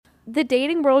the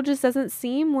dating world just doesn't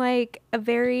seem like a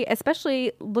very,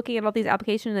 especially looking at all these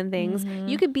applications and things,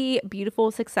 you could be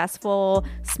beautiful, successful,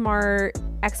 smart,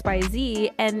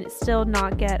 XYZ and still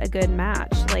not get a good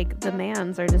match. Like the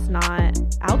mans are just not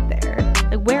out there.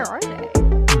 Like where are they?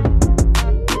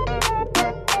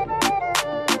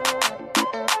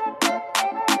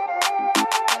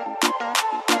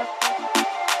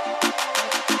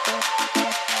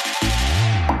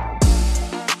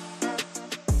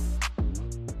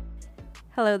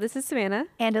 Hello, this is Savannah.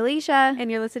 And Alicia.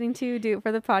 And you're listening to Do It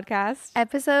For The Podcast.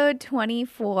 Episode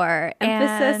 24.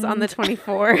 Emphasis on the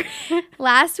 24.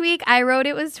 Last week, I wrote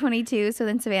it was 22, so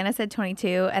then Savannah said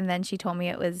 22, and then she told me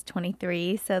it was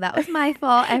 23, so that was my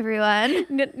fault, everyone.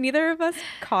 Neither of us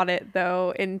caught it,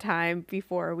 though, in time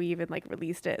before we even,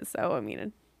 released it, so, I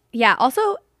mean... Yeah,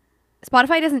 also,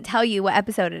 Spotify doesn't tell you what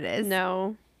episode it is.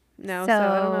 No, so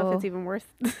I don't know if it's even worth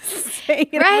saying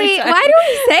it. Right? Why do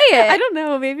we say it? I don't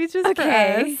know. Maybe it's just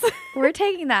okay. for us. We're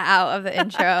taking that out of the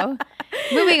intro.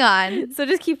 Moving on. So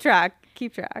just keep track.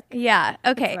 Yeah.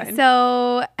 Okay.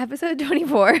 So episode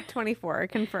 24. 24.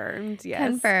 Confirmed. Yes.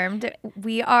 Confirmed.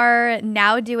 We are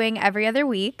now doing every other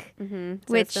week. Mm-hmm.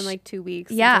 So which, it's been 2 weeks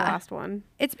since yeah, the last one.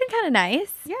 It's been kind of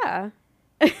nice. Yeah.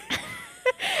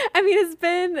 I mean, it's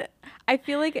been... I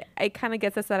feel like it kind of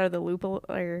gets us out of the loop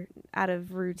or out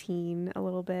of routine a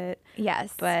little bit.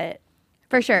 Yes. But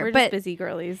for sure. We're just busy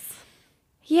girlies.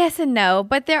 Yes and no.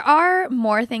 But there are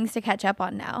more things to catch up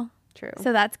on now. True.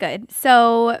 So that's good.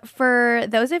 So for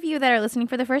those of you that are listening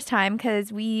for the first time,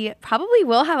 because we probably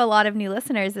will have a lot of new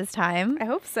listeners this time. I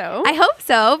hope so. I hope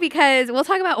so, because we'll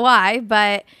talk about why,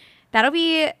 but that'll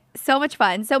be so much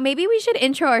fun. So maybe we should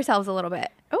intro ourselves a little bit.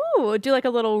 Oh, do a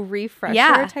little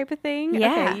refresher type of thing?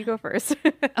 Yeah. Okay, you go first.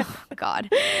 Oh, God.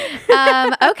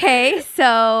 Okay,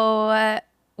 so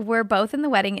we're both in the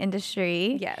wedding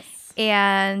industry. Yes.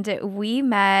 And we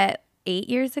met 8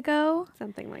 years ago.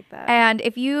 Something like that. And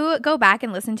if you go back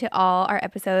and listen to all our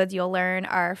episodes, you'll learn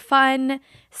our fun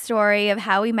story of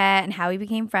how we met and how we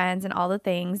became friends and all the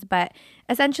things. But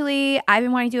essentially, I've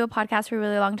been wanting to do a podcast for a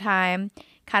really long time.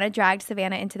 Kind of dragged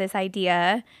Savannah into this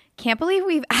idea. Can't believe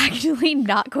we've actually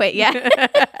not quit yet.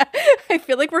 I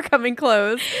feel like we're coming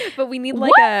close, but we need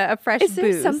a fresh boost. Is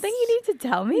there something you need to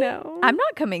tell me? No. I'm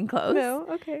not coming close. No,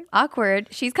 okay. Awkward.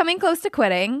 She's coming close to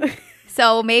quitting.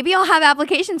 So maybe I'll have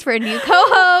applications for a new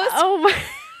co-host. Oh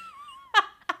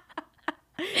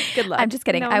my. Good luck. I'm just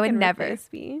kidding. I would never.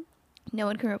 Me. No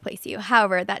one can replace you.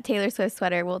 However, that Taylor Swift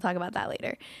sweater, we'll talk about that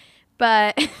later.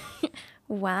 But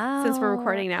wow. Since we're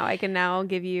recording now, I can now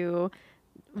give you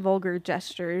vulgar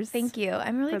gestures. Thank you.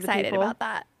 I'm really excited about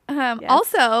that. Yes.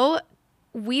 Also,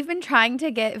 we've been trying to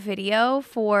get video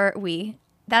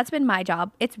that's been my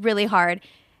job. It's really hard.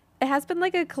 It has been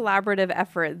a collaborative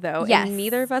effort though. Yes. And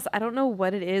neither of us, I don't know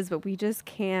what it is, but we just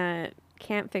can't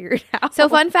figure it out. So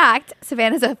fun fact,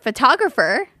 Savannah's a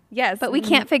photographer. Yes. But we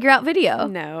can't figure out video.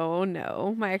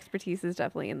 No. My expertise is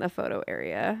definitely in the photo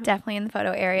area. Definitely in the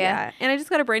photo area. Yeah. And I just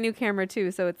got a brand new camera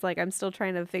too. So it's I'm still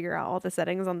trying to figure out all the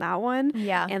settings on that one.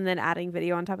 Yeah. And then adding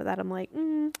video on top of that, I'm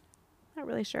not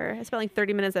really sure. I spent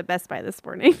 30 minutes at Best Buy this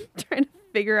morning trying to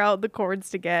figure out the cords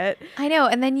to get. I know.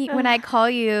 And then when I call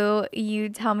you, you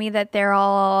tell me that they're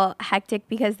all hectic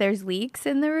because there's leaks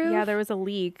in the roof. Yeah, there was a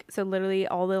leak. So literally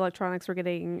all the electronics were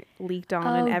getting leaked on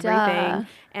and everything. Duh.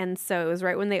 And so it was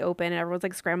right when they opened and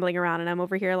everyone's scrambling around and I'm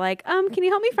over here can you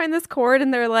help me find this cord?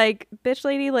 And they're like, bitch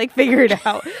lady, figure it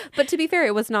out. But to be fair,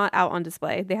 it was not out on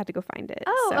display. They had to go find it.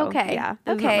 Oh, so, okay. Yeah,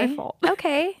 that was not my fault.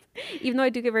 Okay. Even though I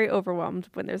do get very overwhelmed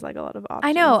when there's a lot of options.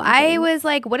 I know. I was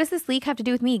like, what does this leak have to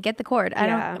do with me? Get the cord. I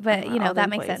don't, but that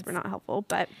makes sense. We're not helpful,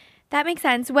 but that makes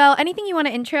sense. Well, anything you want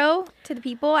to intro to the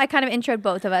people? I kind of introed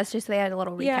both of us just so they had a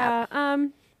little recap. Yeah.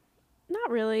 Not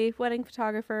really. Wedding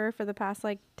photographer for the past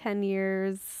 10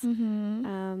 years.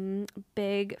 Mm-hmm.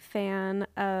 Big fan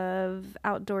of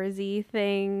outdoorsy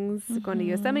things. Going to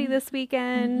Yosemite this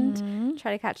weekend. Mm-hmm.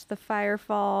 Try to catch the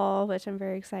firefall, which I'm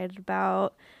very excited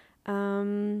about.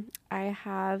 I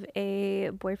have a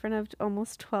boyfriend of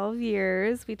almost 12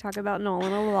 years. We talk about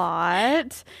Nolan a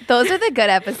lot. Those are the good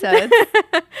episodes.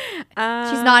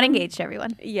 She's not engaged,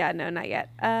 everyone. Yeah, no, not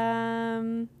yet.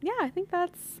 Yeah, I think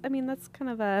that's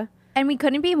kind of a... And we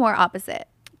couldn't be more opposite.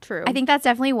 True. I think that's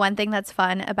definitely one thing that's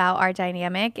fun about our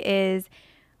dynamic is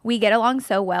we get along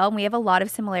so well and we have a lot of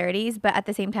similarities, but at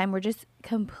the same time, we're just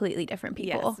completely different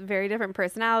people. Yes, very different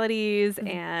personalities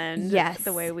and yes,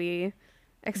 the way we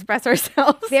express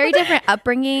ourselves. Very different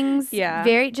upbringings. Yeah.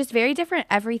 Very different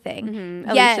everything. Mm-hmm.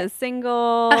 Alicia's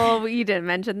single. You didn't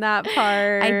mention that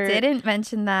part. I didn't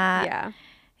mention that. Yeah.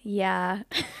 Yeah.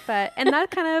 And that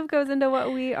kind of goes into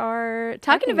what we are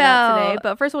Talking about today.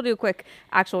 But first, we'll do a quick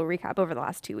actual recap over the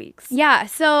last 2 weeks. Yeah.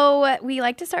 So we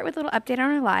like to start with a little update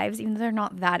on our lives, even though they're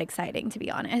not that exciting, to be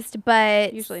honest.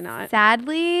 But Usually not.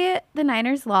 Sadly, the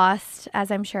Niners lost, as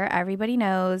I'm sure everybody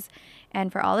knows.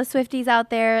 And for all the Swifties out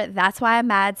there, that's why I'm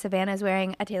mad Savannah's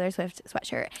wearing a Taylor Swift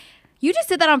sweatshirt. You just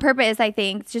did that on purpose, I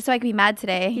think, just so I could be mad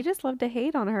today. You just love to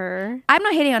hate on her. I'm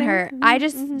not hating on her. I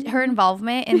just, her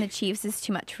involvement in the Chiefs is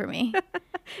too much for me.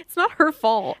 It's not her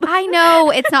fault. I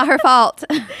know it's not her fault.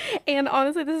 And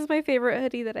honestly, this is my favorite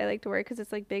hoodie that I like to wear because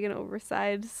it's like big and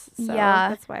oversized. So Yeah.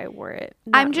 that's why I wore it.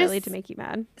 I'm Not just really to make you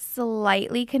mad.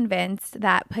 Slightly convinced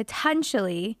that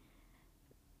potentially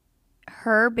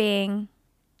her being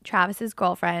Travis's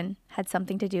girlfriend had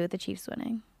something to do with the Chiefs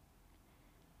winning.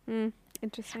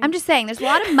 Interesting. I'm just saying, there's a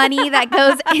lot of money that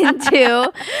goes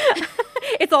into.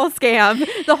 It's all scam.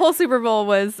 The whole Super Bowl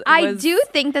was. I do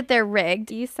think that they're rigged.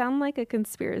 You sound like a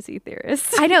conspiracy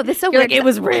theorist. I know, this is so You're weird. like, it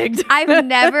was rigged. I've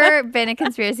never been a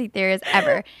conspiracy theorist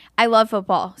ever. I love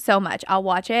football so much. I'll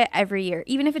watch it every year.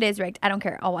 Even if it is rigged, I don't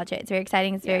care. I'll watch it. It's very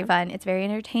exciting. It's very fun. It's very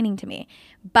entertaining to me.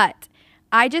 But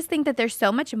I just think that there's so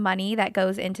much money that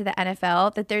goes into the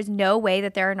NFL that there's no way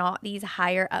that there are not these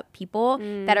higher up people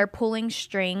that are pulling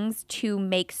strings to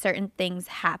make certain things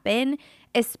happen.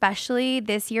 Especially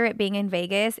this year, it being in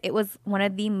Vegas, it was one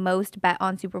of the most bet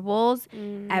on Super Bowls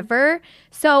ever.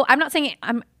 So I'm not saying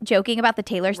I'm joking about the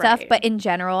Taylor stuff, Right. but in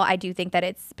general, I do think that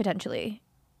it's potentially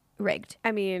rigged.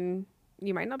 I mean,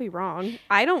 you might not be wrong.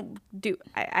 I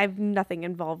have nothing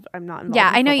involved. I'm not involved.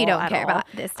 Yeah, in I know you football don't at care all. about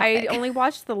this I topic. only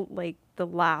watched the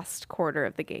last quarter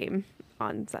of the game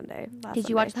on Sunday. Did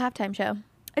you watch the halftime show?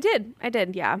 I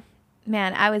did. Yeah.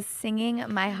 Man, I was singing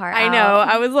my heart I out. know.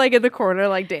 I was like in the corner,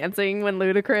 like dancing when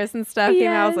Ludacris and stuff came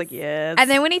out. I was like, yes. And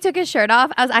then when he took his shirt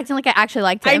off, I was acting like I actually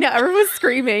liked him. I know everyone was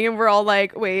screaming, and we're all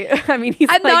like, "Wait!" I mean, he's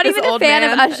I'm like not this even a old fan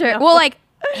man. of Usher. No. Well, like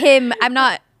him, I'm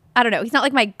not. I don't know. He's not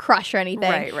like my crush or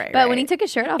anything. Right. But when he took his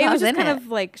shirt off, it I was was just in kind it.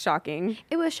 of like shocking.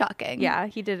 It was shocking. Yeah,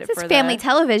 he did it This for is family the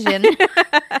television.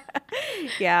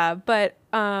 Yeah, but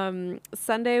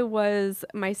Sunday was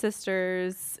my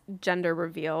sister's gender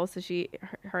reveal. So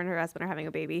her and her husband are having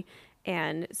a baby,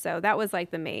 and so that was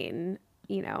like the main,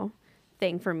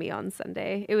 thing for me on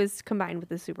Sunday. It was combined with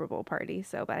the Super Bowl party,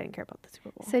 but I didn't care about the Super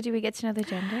Bowl. So do we get to know the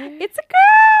gender? It's a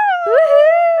girl.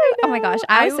 Oh my gosh,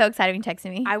 I was so excited when you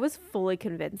texted me. I was fully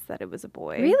convinced that it was a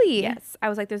boy. Really? Yes. I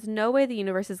was like, there's no way the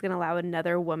universe is going to allow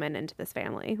another woman into this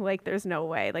family. Like, there's no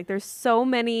way. Like, there's so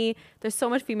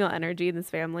much female energy in this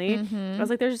family. I was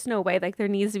like, there's just no way. Like, there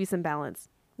needs to be some balance.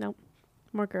 Nope.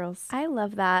 More girls. I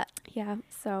love that. Yeah.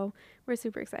 So we're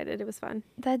super excited. It was fun.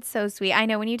 That's so sweet. I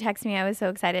know when you texted me, I was so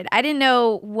excited. I didn't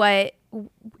know what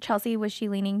Chelsea was she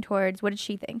leaning towards. What did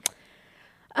she think?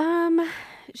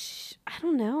 I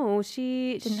don't know.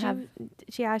 She didn't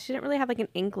really have like an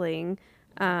inkling.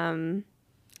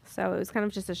 So it was kind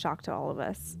of just a shock to all of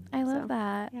us. I love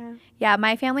that. Yeah. Yeah,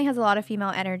 my family has a lot of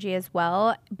female energy as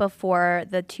well before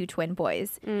the two twin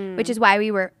boys, which is why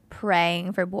we were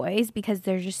praying for boys because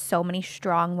there's just so many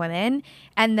strong women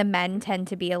and the men tend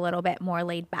to be a little bit more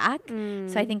laid back.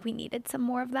 So I think we needed some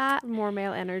more of that. More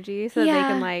male energy so that they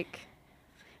can like.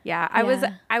 Yeah, I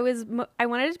wanted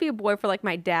it to be a boy for like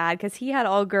my dad because he had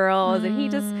all girls and he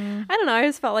just, I don't know, I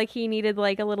just felt like he needed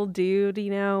like a little dude,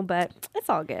 but it's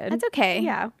all good. That's okay.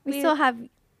 Yeah. We still have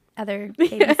other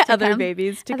babies to Other come.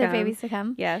 babies to Other come. babies to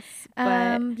come. Yes.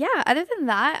 But Yeah, other than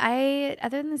that,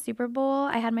 other than the Super Bowl,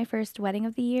 I had my first wedding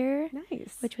of the year.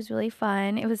 nice. Which was really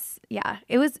fun. It was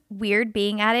weird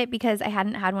being at it because I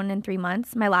hadn't had one in 3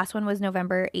 months. My last one was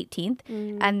November 18th,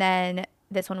 and then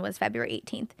this one was February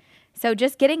 18th. So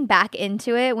just getting back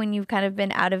into it when you've kind of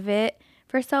been out of it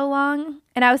for so long.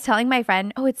 And I was telling my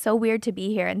friend, oh, it's so weird to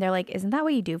be here. And they're like, isn't that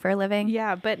what you do for a living?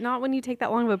 Yeah, but not when you take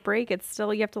that long of a break. It's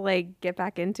still, you have to like get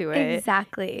back into it.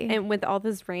 Exactly. And with all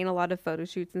this rain, a lot of photo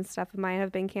shoots and stuff of mine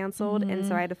have been canceled. And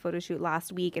so I had a photo shoot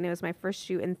last week and it was my first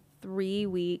shoot in 3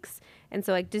 weeks. And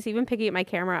so like just even picking up my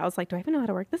camera, I was like, do I even know how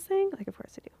to work this thing? Like, of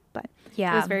course I do. But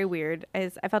Yeah. it was very weird. I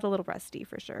felt a little rusty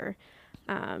for sure.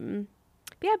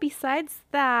 But yeah, besides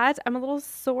that, I'm a little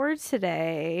sore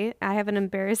today. I have an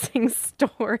embarrassing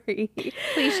story.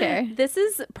 Please share. This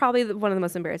is probably one of the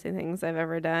most embarrassing things I've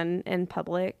ever done in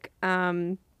public.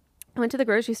 I went to the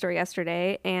grocery store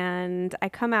yesterday and I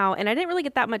come out and I didn't really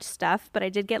get that much stuff, but I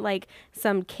did get like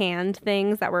some canned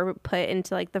things that were put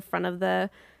into like the front of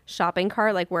the shopping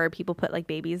cart, like where people put like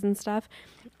babies and stuff.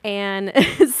 And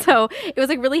so it was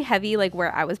like really heavy, like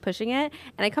where I was pushing it.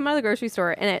 And I come out of the grocery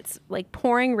store and it's like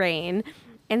pouring rain.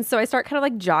 And so I start kind of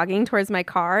like jogging towards my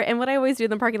car. And what I always do in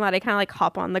the parking lot, I kind of like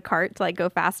hop on the cart to like go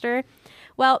faster.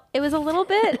 Well, it was a little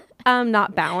bit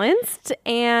not balanced,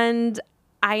 and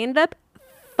I ended up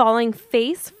falling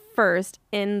face first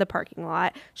in the parking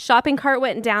lot. Shopping cart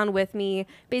went down with me.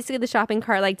 Basically, the shopping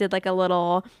cart like did like a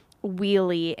little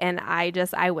wheelie, and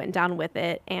I went down with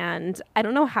it, and I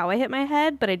don't know how I hit my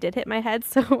head, but I did hit my head.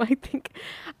 So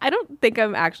I don't think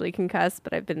I'm actually concussed,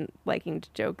 but I've been liking to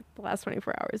joke the last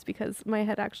 24 hours because my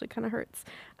head actually kind of hurts,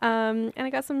 and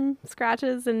I got some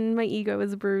scratches and my ego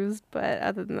is bruised, but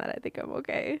other than that I think I'm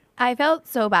okay. I felt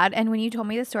so bad, and when you told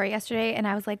me the story yesterday, and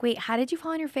I was like, wait, how did you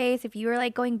fall on your face if you were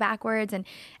like going backwards? And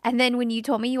then when you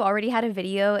told me you already had a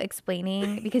video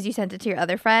explaining because you sent it to your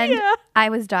other friend, Yeah. I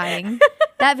was dying.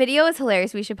 That video is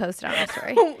hilarious. We should post it on our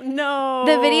story. Oh, no.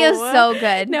 The video's so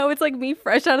good. No, it's like me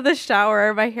fresh out of the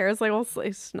shower. My hair is like, well,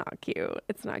 it's not cute.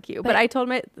 It's not cute. But I told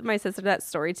my sister that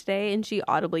story today, and she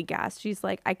audibly gasped. She's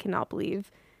like, I cannot believe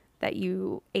that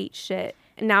you ate shit.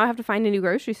 And now I have to find a new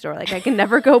grocery store. Like, I can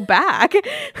never go back.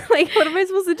 Like, what am I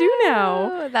supposed to do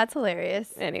now? Oh, that's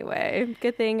hilarious. Anyway,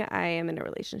 good thing I am in a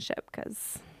relationship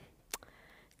because...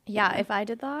 Yeah, if I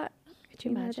did that, could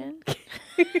you imagine?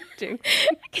 Dude.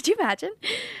 Could you imagine?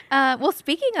 Well,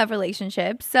 speaking of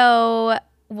relationships, so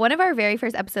one of our very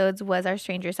first episodes was our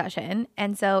stranger session.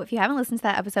 And so if you haven't listened to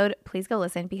that episode, please go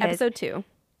listen because Episode 2.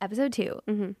 Episode 2.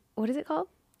 Mm-hmm. What is it called?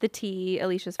 The T,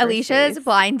 Alicia's first Alicia's dates.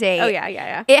 blind date. Oh,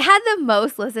 yeah. It had the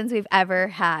most listens we've ever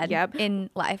had in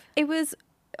life. It was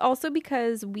also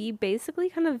because we basically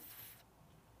kind of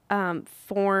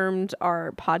formed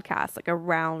our podcast like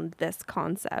around this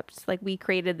concept. Like we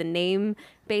created the name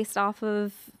based off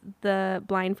of the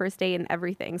blind first date and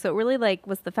everything. So it really like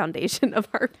was the foundation of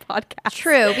our podcast.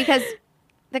 True, because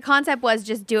the concept was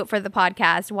just do it for the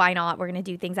podcast. Why not? We're going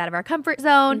to do things out of our comfort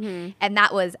zone. Mm-hmm. And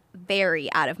that was very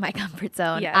out of my comfort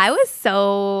zone. Yes. I was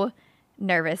so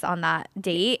nervous on that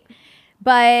date.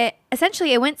 But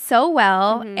essentially it went so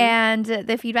well, and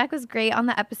the feedback was great on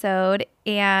the episode,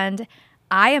 and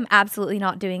I am absolutely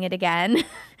not doing it again.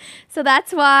 So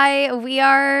that's why we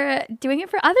are doing it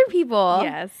for other people.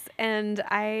 Yes. And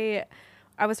I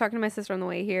was talking to my sister on the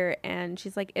way here, and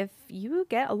she's like, if you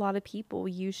get a lot of people,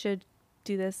 you should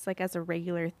do this like as a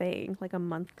regular thing, like a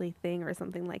monthly thing or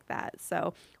something like that.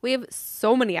 So we have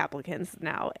so many applicants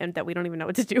now, and that we don't even know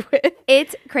what to do with.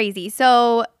 It's crazy.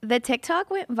 So the TikTok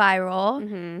went viral.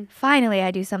 Mm-hmm. Finally, I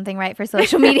do something right for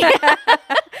social media.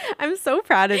 I'm so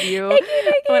proud of you. Thank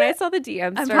you. When I saw the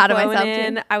DMs I'm start proud of myself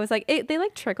in, too. I was like, they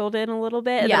like trickled in a little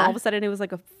bit, and then all of a sudden it was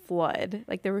like a flood.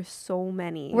 Like there were so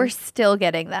many. We're still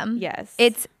getting them. Yes.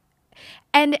 It's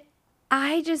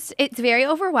very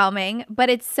overwhelming, but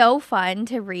it's so fun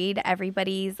to read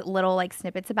everybody's little like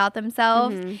snippets about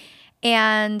themselves. Mm-hmm.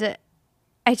 And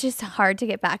it's just hard to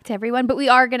get back to everyone, but we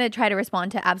are going to try to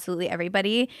respond to absolutely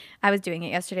everybody. I was doing it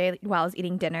yesterday while I was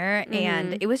eating dinner,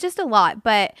 and it was just a lot,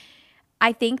 but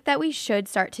I think that we should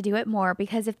start to do it more,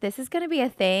 because if this is going to be a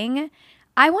thing,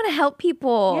 I want to help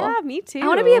people. Yeah, me too. I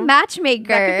want to be a matchmaker.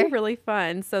 That could be really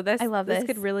fun. So I love this. This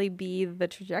could really be the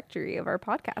trajectory of our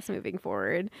podcast moving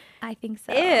forward. I think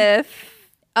so.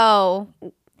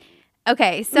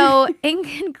 Okay. So in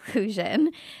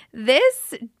conclusion,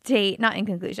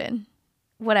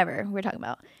 whatever we're talking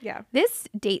about. Yeah. This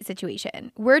date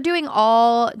situation, we're doing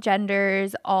all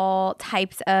genders,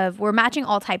 we're matching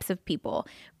all types of people,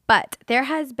 but there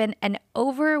has been an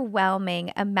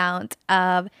overwhelming amount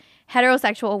of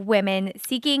heterosexual women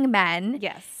seeking men.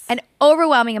 Yes. An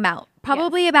overwhelming amount.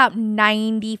 Probably about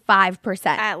 95%.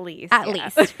 At least.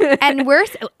 And we're,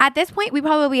 at this point, we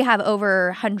probably have over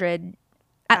 100.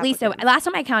 At least, so last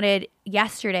time I counted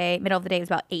yesterday, middle of the day, it was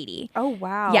about 80. Oh,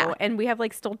 wow. Yeah. And we have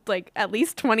like still like at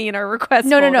least 20 in our request.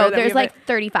 No. There's like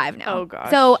 35 now. Oh,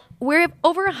 gosh. So we're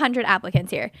over 100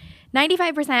 applicants here.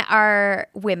 95% are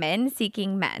women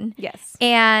seeking men. Yes.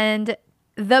 And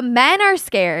the men are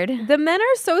scared. The men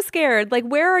are so scared. Like,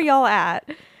 where are y'all at?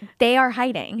 They are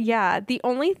hiding. Yeah. The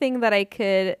only thing that I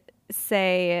could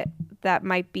say that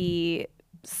might be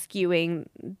skewing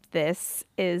this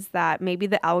is that maybe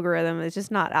the algorithm is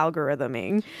just not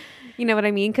algorithming. You know what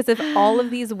I mean? Because if all of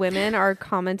these women are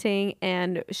commenting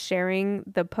and sharing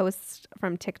the posts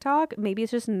from TikTok, maybe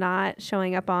it's just not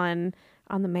showing up on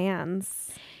the man's,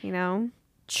 you know?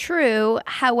 True.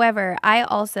 However, I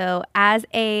also, as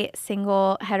a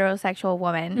single heterosexual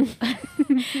woman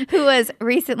who was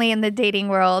recently in the dating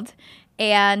world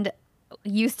and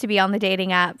used to be on the dating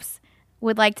apps,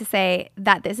 would like to say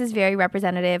that this is very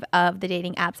representative of the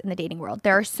dating apps and the dating world.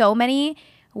 There are so many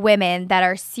women that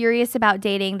are serious about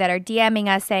dating, that are DMing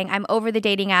us saying, I'm over the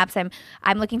dating apps.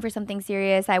 I'm looking for something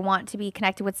serious. I want to be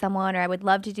connected with someone, or I would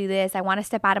love to do this. I want to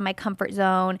step out of my comfort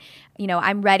zone. You know,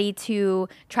 I'm ready to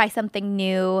try something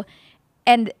new.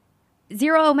 And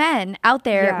zero men out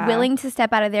there Yeah. willing to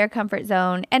step out of their comfort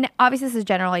zone. And obviously this is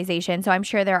generalization, so I'm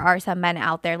sure there are some men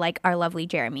out there like our lovely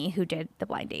Jeremy who did the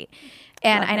blind date.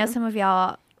 And Love I know him. some of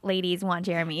y'all ladies want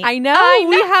Jeremy. I know.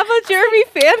 We have a Jeremy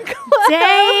fan club.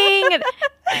 Dang.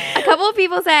 A couple of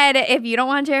people said, if you don't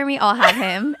want Jeremy, I'll have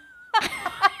him.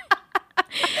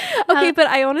 Okay, but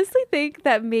I honestly think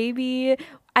that maybe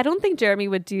I don't think Jeremy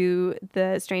would do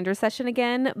the stranger session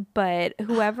again, but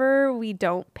whoever we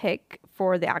don't pick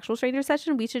for the actual stranger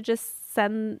session, we should just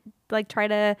try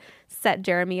to set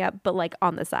Jeremy up, but like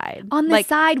on the side. On the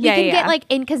side, we can get like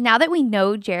in, because now that we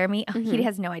know Jeremy, he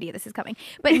has no idea this is coming.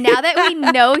 But now that we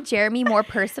know Jeremy more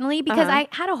personally, because I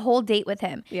had a whole date with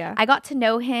him. Yeah. I got to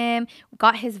know him,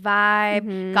 got his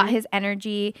vibe, got his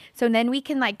energy. So then we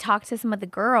can like talk to some of the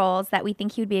girls that we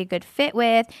think he would be a good fit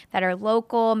with, that are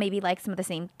local, maybe like some of the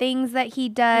same things that he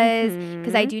does.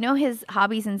 Because I do know his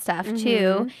hobbies and stuff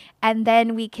too. And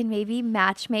then we can maybe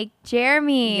match make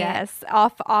Jeremy. Yes,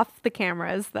 off the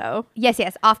cameras though. Yes,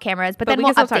 off cameras, but then we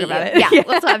we'll can still update talk about you. it. Yeah,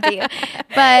 we'll still update you.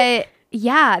 But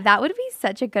yeah, that would be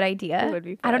such a good idea. It would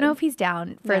be I don't fun. know if he's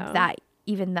down for No. that.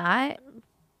 Even that,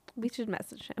 We should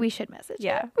message him. we should message.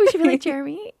 Yeah. him. We should be like,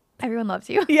 Jeremy, everyone loves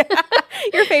you. Yeah,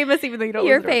 you're famous even though you don't.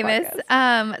 You're listen to our famous.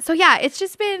 podcast. So yeah,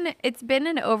 it's been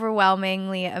an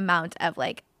overwhelmingly amount of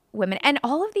like women, and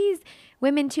all of these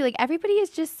women too. Like everybody is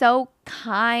just so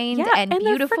kind and they're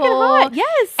beautiful. freaking hot.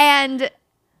 Yes, And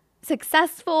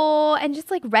successful and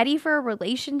just like ready for a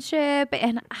relationship.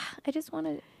 And I just want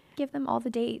to give them all the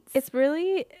dates. it's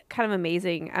really kind of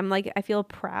amazing. I feel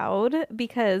proud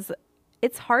because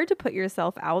it's hard to put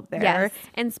yourself out there.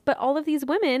 Yes. But all of these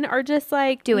women are just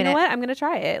like, Doing you know it. what? I'm going to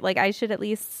try it. Like I should at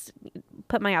least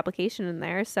put my application in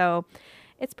there. So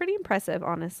it's pretty impressive,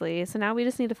 honestly. So now we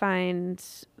just need to find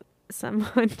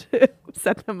someone to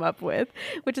set them up with,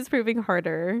 which is proving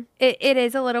harder. It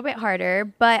is a little bit harder,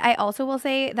 but I also will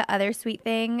say the other sweet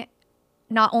thing,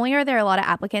 not only are there a lot of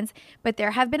applicants, but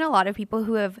there have been a lot of people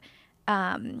who have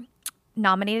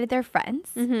nominated their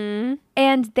friends. And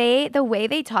the way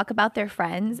they talk about their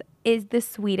friends is the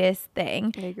sweetest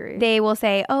thing. I agree. They will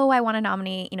say, oh, I want to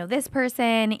nominate, this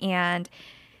person, and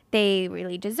they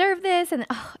really deserve this. And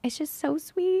it's just so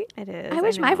sweet. It is. I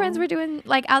wish my know. friends were doing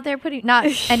like out there putting, not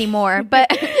anymore, but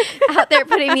out there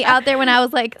putting me out there when I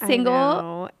was like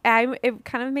single. It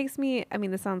kind of makes me,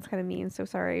 this sounds kind of mean, so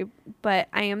sorry, but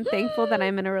I am thankful that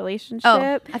I'm in a relationship.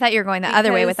 Oh, I thought you were going the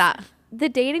other way with that. The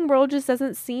dating world just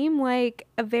doesn't seem like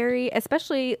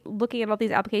especially looking at all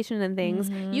these applications and things,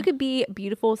 you could be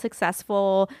beautiful,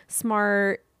 successful,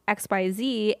 smart,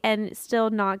 XYZ and still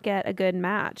not get a good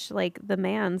match. Like the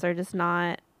mans are just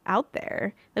not out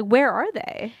there. Like where are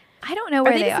they? I don't know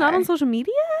where they just are. not on social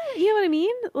media? You know what I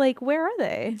mean? Like where are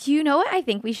they? Do you know what I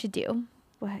think we should do?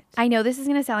 What? I know this is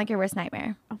going to sound like your worst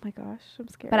nightmare, Oh my gosh, I'm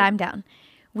scared. but I'm down.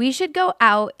 We should go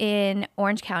out in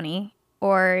Orange County,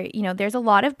 or, there's a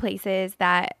lot of places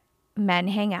that men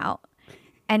hang out,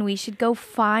 and we should go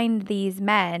find these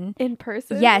men in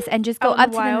person. Yes, and just go Out in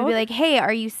up the to them and be wild? like, "Hey,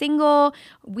 are you single?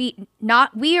 We're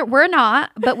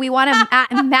not, but we want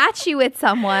to match you with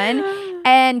someone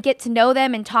and get to know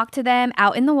them and talk to them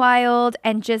out in the wild,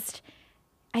 and just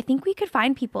I think we could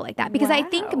find people like that, because I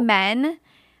think Wow. men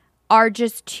are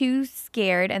just too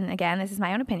scared, and again, this is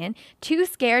my own opinion, too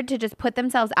scared to just put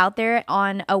themselves out there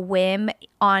on a whim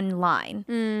online,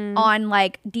 on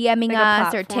like DMing Like a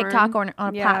us or platform. TikTok or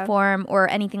on a Yeah. platform or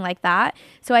anything like that.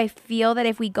 So I feel that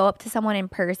if we go up to someone in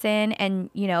person and,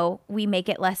 we make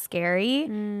it less scary,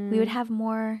 we would have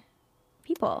more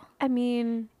people.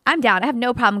 I'm down. I have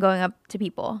no problem going up to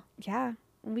people. Yeah.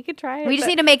 We could try it. We just but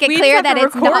need to make it we clear just have that to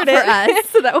it's not record for it, us.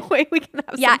 so that way we can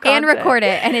have Yeah, some and content. record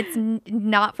it, and it's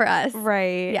not for us.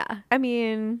 Right. Yeah.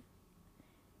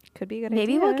 Could be a good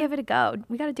Maybe idea. we'll give it a go.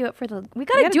 We got to do it for the. We We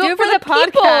got to gotta do it for the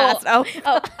podcast. people.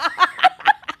 Oh.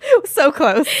 So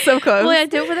close. So close. We'll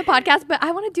do it for the podcast, but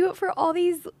I want to do it for all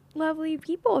these lovely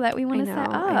people that we I want to know.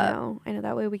 set up. I know.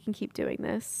 That way we can keep doing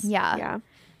this. Yeah. Yeah.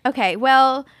 Okay,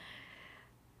 well,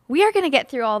 we are going to get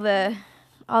through all the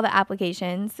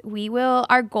applications.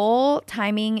 Our goal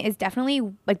timing is definitely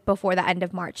like before the end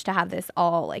of March to have this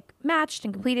all like matched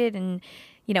and completed and,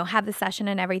 have the session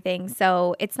and everything.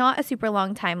 So it's not a super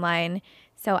long timeline.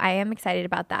 So I am excited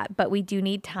about that, but we do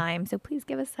need time. So please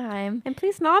give us time. And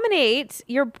please nominate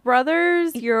your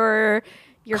brothers, your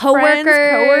Coworkers.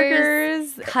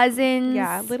 friends, coworkers, cousins.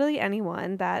 Yeah, literally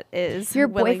anyone that is your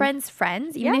willing. boyfriend's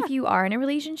friends, even Yeah. if you are in a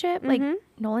relationship. Like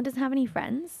Nolan doesn't have any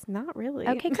friends. Not really.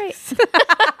 Okay, great.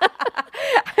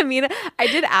 I mean, I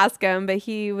did ask him, but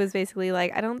he was basically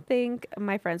like, I don't think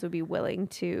my friends would be willing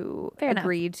to Fair enough.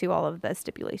 agree to all of the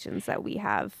stipulations that we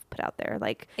have put out there,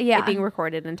 like Yeah. it being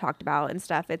recorded and talked about and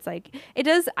stuff. It's like, it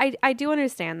does. I do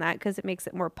understand that because it makes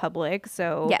it more public.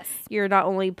 So Yes. you're not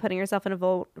only putting yourself in a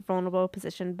vulnerable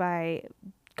position by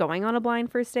going on a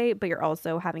blind first date, but you're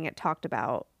also having it talked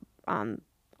about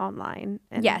online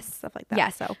and Yes. stuff like that.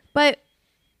 Yes. So But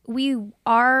we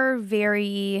are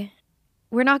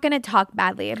we're not going to talk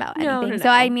badly about anything. No. So,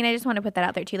 I mean, I just want to put that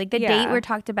out there too. Like the date Yeah. we're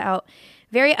talked about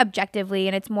very objectively,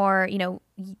 and it's more,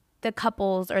 the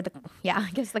couples or I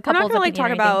guess the we're not couples. gonna like talk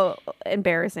opinion or anything. about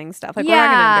embarrassing stuff. Like we're not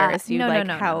gonna Yeah. embarrass you No, like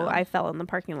no, how no. I fell in the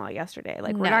parking lot yesterday.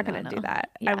 Like we're No, not no, gonna do no. that.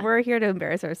 Yeah. We're here to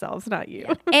embarrass ourselves, not you.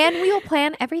 And we will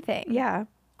plan everything. Yeah.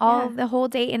 All Yeah. the whole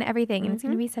date and everything. And it's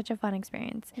going to be such a fun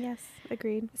experience. Yes.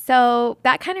 Agreed. So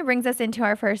that kind of brings us into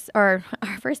our first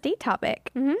date topic.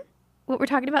 Mm-hmm. What we're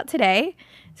talking about today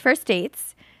is first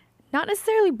dates. Not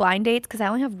necessarily blind dates because I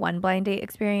only have one blind date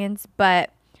experience,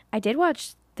 but I did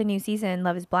watch the new season,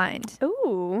 Love is Blind.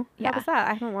 Ooh. Yeah. How was that?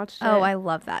 I haven't watched it. Oh, I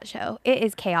love that show. It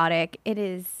is chaotic.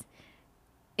 It's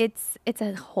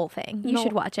a whole thing. You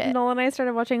should watch it. Noel and I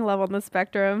started watching Love on the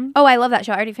Spectrum. Oh, I love that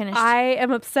show. I already finished. I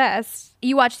am obsessed.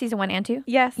 You watched season 1 and 2?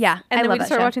 Yes. Yeah, And I then love we that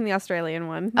started show. watching the Australian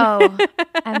one. Oh,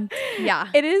 yeah.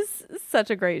 It is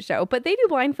such a great show. But they do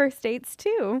blind first dates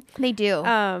too. They do.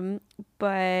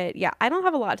 But yeah, I don't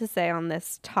have a lot to say on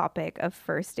this topic of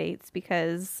first dates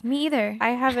because Me either. I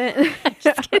haven't.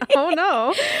 Oh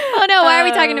no! Oh no, why are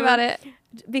we talking about it?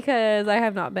 Because I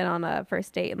have not been on a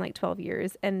first date in like 12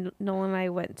 years, and Noel and I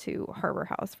went to Harbor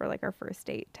House for like our first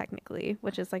date, technically,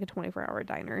 which is like a 24-hour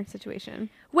diner situation.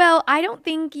 Well, I don't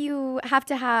think you have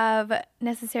to have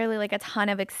necessarily like a ton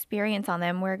of experience on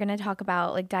them. We're going to talk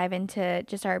about like dive into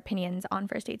just our opinions on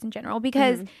first dates in general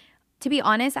because to be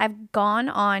honest, I've gone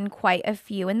on quite a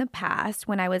few in the past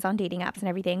when I was on dating apps and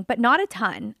everything, but not a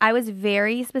ton. I was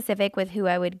very specific with who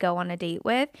I would go on a date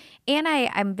with, and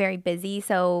I'm very busy,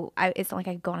 so it's not like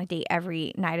I could go on a date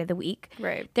every night of the week.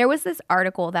 Right. There was this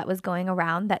article that was going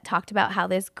around that talked about how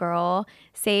this girl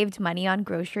saved money on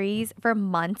groceries for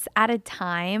months at a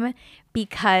time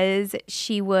because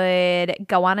she would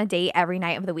go on a date every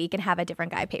night of the week and have a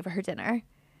different guy pay for her dinner.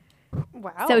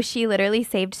 Wow. So she literally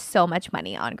saved so much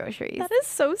money on groceries. That is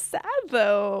so sad,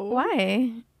 though.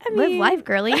 Why? Live mean- life,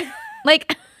 girly.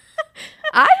 Like,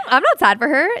 I'm not sad for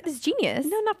her. It's genius.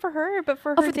 No, not for her, but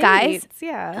for Oh, her for the guys? dates.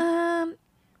 Yeah.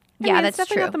 Yeah, I mean, that's it's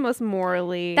definitely true. not the most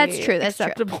morally That's true. That's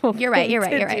acceptable. true. You're right. thing You're right.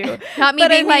 to You're right. do. Not me But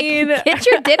being I mean- like, get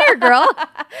your dinner, girl.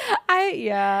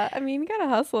 I mean, you gotta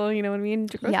hustle. You know what I mean?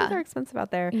 Groceries Yeah. are expensive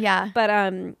out there. Yeah. But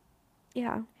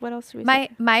yeah. What else should we say?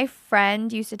 My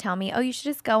friend used to tell me, "Oh, you should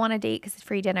just go on a date because it's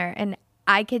free dinner." And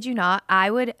I kid you not, I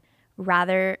would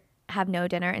rather have no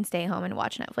dinner and stay home and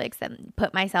watch Netflix than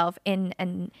put myself in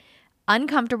an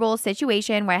uncomfortable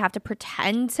situation where I have to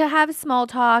pretend to have small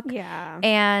talk Yeah.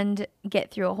 and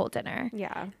get through a whole dinner.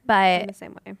 Yeah. In But the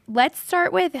same way. let's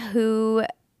start with who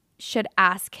should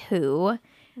ask who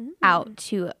out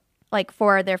to like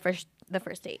for the first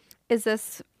date. Is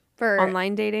this For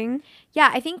online dating?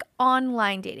 Yeah, I think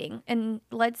online dating. And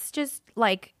let's just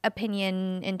like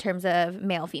opinion in terms of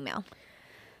male, female.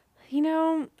 You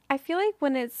know, I feel like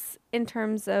when it's in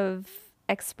terms of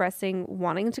expressing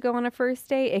wanting to go on a first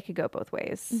date, it could go both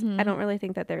ways. I don't really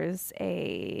think that there's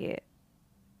a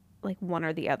like one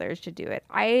or the other should do it.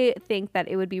 I think that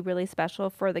it would be really special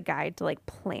for the guy to like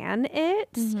plan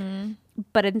it.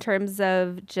 But in terms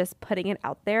of just putting it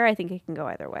out there, I think it can go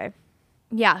either way.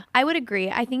 Yeah, I would agree.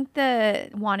 I think the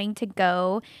wanting to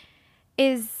go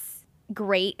is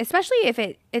great, especially if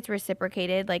it's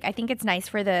reciprocated. Like, I think it's nice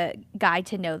for the guy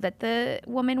to know that the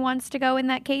woman wants to go in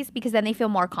that case because then they feel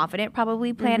more confident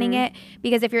probably planning it.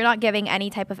 Because if you're not giving any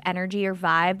type of energy or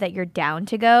vibe that you're down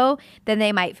to go, then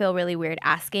they might feel really weird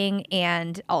asking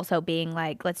and also being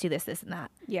like, let's do this, this, and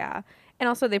that. Yeah. And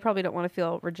also they probably don't want to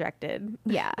feel rejected.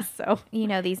 Yeah. So You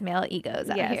know, these male egos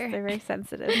out yes, here. they're very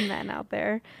sensitive men out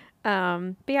there.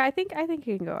 But yeah, I think it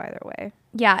can go either way.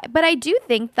 Yeah, but I do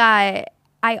think that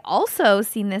I also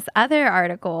seen this other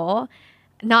article.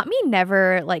 Not me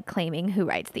never like claiming who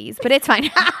writes these, but it's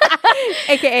fine.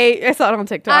 AKA, I saw it on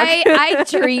TikTok. I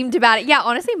dreamed about it. Yeah,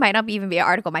 honestly, it might not even be an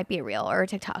article, might be a reel or a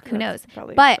TikTok. Who knows?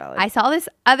 probably But valid. I saw this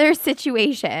other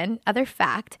situation, other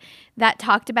fact that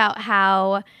talked about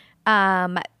how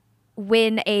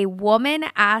when a woman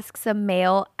asks a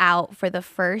male out for the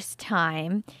first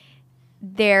time,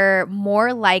 they're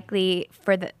more likely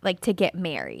for to get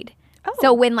married. Oh.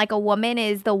 So when like a woman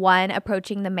is the one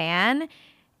approaching the man,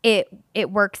 it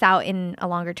works out in a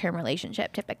longer term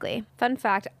relationship typically. Fun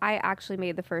fact, I actually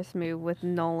made the first move with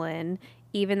Nolan,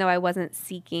 even though I wasn't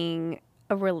seeking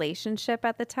a relationship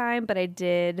at the time, but I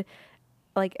did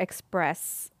like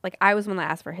express, like I was the one that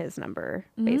asked for his number,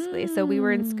 basically. So we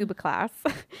were in scuba class.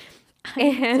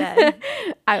 And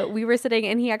we were sitting,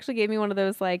 and he actually gave me one of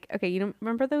those, like, okay, you know,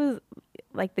 remember those,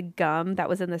 like the gum that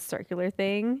was in the circular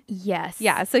thing? Yes.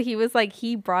 Yeah. So he was like,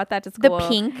 he brought that to school. The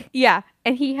pink. Yeah.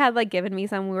 And he had like given me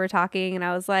some when we were talking, and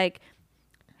I was like,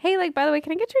 hey, like, by the way,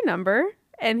 can I get your number?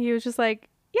 And he was just like,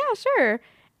 yeah, sure.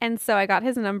 And so I got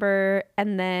his number,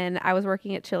 and then I was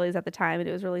working at Chili's at the time, and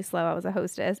it was really slow. I was a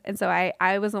hostess. And so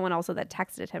I was the one also that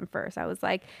texted him first. I was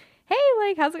like, hey,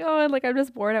 like, how's it going? Like, I'm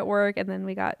just bored at work. And then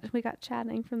we got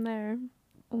chatting from there.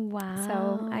 Wow.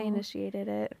 So I initiated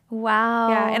it. Wow.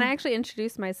 Yeah. And I actually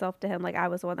introduced myself to him. Like, I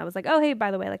was the one that was like, oh, hey,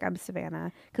 by the way, like, I'm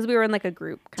Savannah. Because we were in like a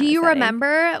group. Do you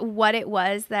remember what it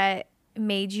was that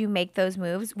made you make those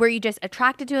moves? Were you just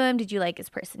attracted to him? Did you like his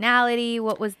personality?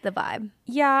 What was the vibe?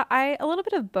 Yeah, a little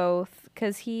bit of both,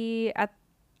 because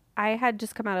I had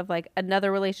just come out of like another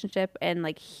relationship, and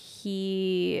like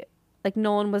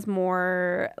Nolan was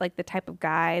more like the type of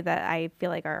guy that I feel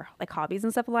like our like hobbies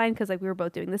and stuff aligned, because like we were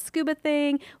both doing the scuba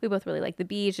thing. We both really like the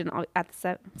beach, and at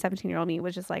the 17-year-old me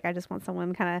was just like, I just want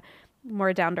someone kind of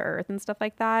more down to earth and stuff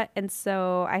like that. And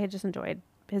so I had just enjoyed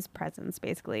his presence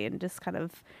basically, and just kind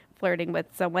of flirting with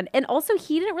someone. And also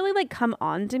he didn't really like come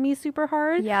on to me super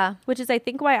hard. Yeah. Which is I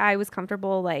think why I was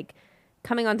comfortable like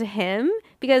coming on to him,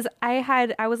 because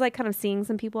I was like kind of seeing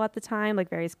some people at the time, like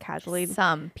very casually.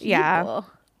 Some people. Yeah.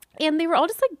 And they were all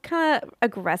just like kind of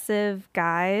aggressive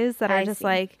guys that are just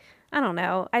like, I don't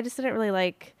know. I just didn't really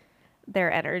like their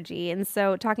energy. And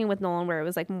so talking with Nolan, where it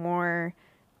was like more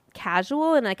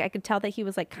casual, and like I could tell that he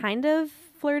was like kind of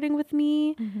flirting with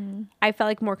me, I felt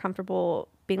like more comfortable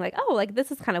being like, oh, like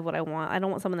this is kind of what I want. I don't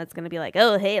want someone that's going to be like,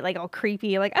 oh, hey, like all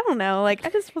creepy. Like, I don't know. Like, I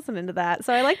just wasn't into that.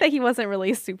 So I like that he wasn't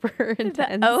really super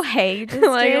intense. Oh, hey. Just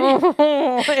like,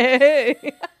 oh,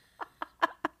 hey.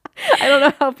 I don't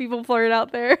know how people flirt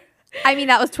out there. I mean,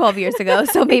 that was 12 years ago,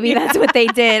 so maybe that's what they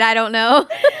did. I don't know.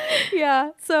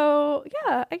 Yeah. So,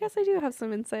 yeah, I guess I do have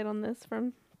some insight on this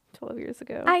from 12 years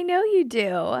ago. I know you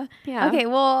do. Yeah. Okay,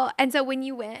 well, and so when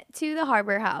you went to the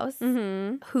Harbor House,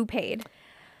 who paid?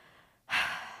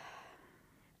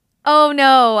 Oh,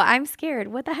 no. I'm scared.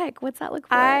 What the heck? What's that look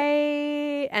for?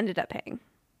 I ended up paying.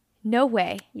 No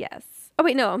way. Yes. Oh,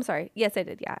 wait, no, I'm sorry. Yes, I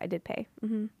did. Yeah, I did pay.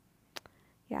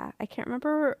 Yeah, I can't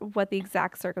remember what the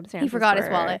exact circumstances He forgot were.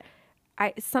 his wallet.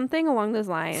 Something along those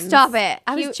lines. Stop it.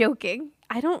 I was joking.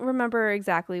 I don't remember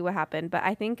exactly what happened, but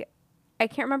I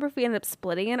can't remember if we ended up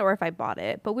splitting it or if I bought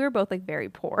it, but we were both like very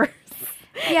poor.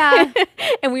 Yeah.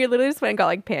 And we literally just went and got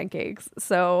like pancakes.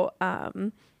 So,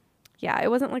 yeah,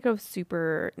 it wasn't like a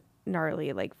super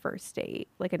gnarly like first date,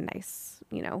 like a nice,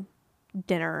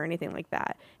 dinner or anything like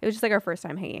that. It was just like our first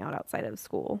time hanging out outside of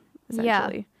school,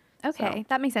 essentially. Yeah. Okay.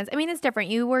 That makes sense. I mean, it's different.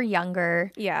 You were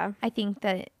younger. Yeah. I think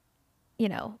that,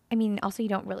 I mean, also you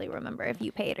don't really remember if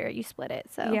you paid or you split it.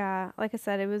 So yeah, like I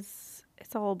said, it's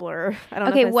all a blur. I don't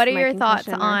know. Okay, if what are my your thoughts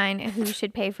concussion on who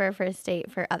should pay for a first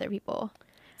date for other people?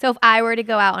 So if I were to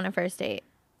go out on a first date,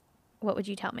 what would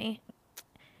you tell me?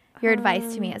 Your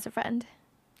advice to me as a friend.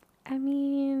 I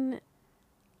mean,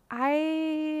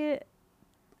 I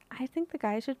think the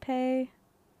guy should pay.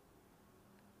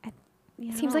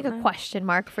 Seems like a question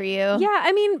mark for you. Yeah,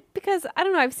 I mean, because I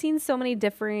don't know, I've seen so many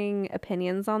differing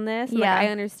opinions on this. Yeah. Like, I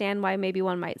understand why maybe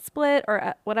one might split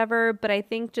or whatever, but I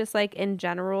think just like in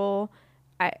general,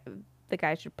 the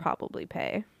guy should probably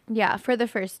pay. Yeah, for the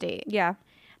first date. Yeah.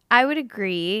 I would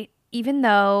agree, even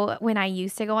though when I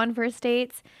used to go on first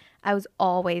dates, I was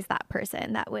always that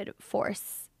person that would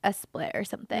force a split or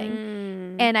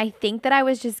something. And I think that I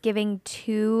was just giving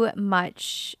too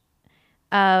much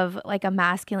of like a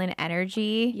masculine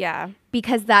energy. Yeah.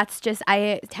 Because that's just,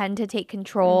 I tend to take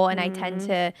control and I tend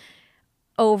to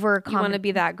overcome. You want to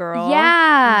be that girl.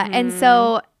 Yeah. And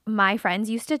so my friends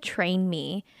used to train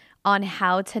me on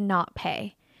how to not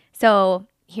pay. So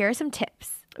here are some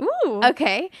tips. Ooh.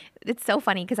 Okay. It's so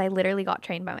funny because I literally got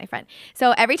trained by my friend.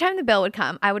 So every time the bill would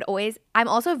come, I'm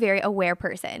also a very aware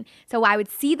person. So I would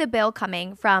see the bill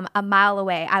coming from a mile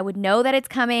away. I would know that it's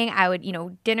coming. I would,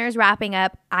 dinner's wrapping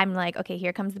up. I'm like, okay,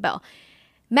 here comes the bill.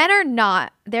 Men are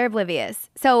not. They're oblivious.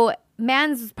 So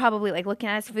man's probably like looking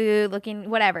at his food, looking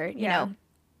whatever, you know,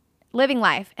 living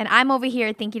life. And I'm over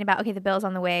here thinking about, okay, the bill's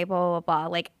on the way, blah, blah, blah,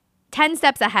 like 10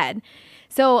 steps ahead.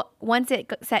 So once it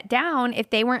set down, if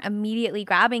they weren't immediately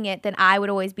grabbing it, then I would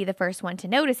always be the first one to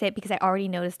notice it because I already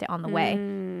noticed it on the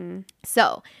way.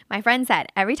 So my friend said,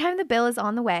 every time the bill is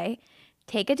on the way,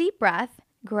 take a deep breath,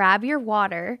 grab your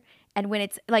water. And when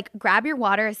it's like, grab your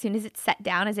water as soon as it's set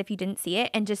down as if you didn't see it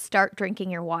and just start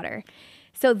drinking your water.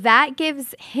 So that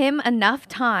gives him enough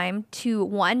time to,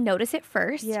 one, notice it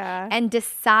first and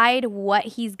decide what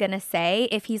he's going to say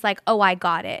if he's like, oh, I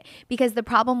got it. Because the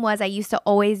problem was I used to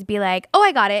always be like, oh,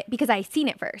 I got it because I seen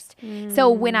it first. So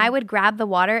when I would grab the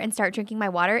water and start drinking my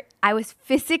water, I was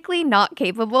physically not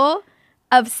capable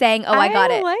of saying, oh, I got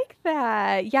it. I like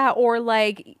that. Yeah. Or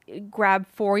like grab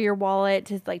for your wallet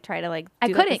to like try to like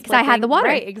I couldn't because I had the water.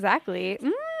 Right. Exactly.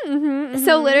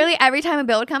 So literally every time a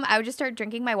bill would come, I would just start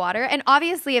drinking my water. And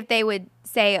obviously if they would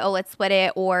say, oh, let's split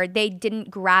it, or they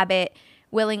didn't grab it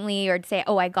willingly or say,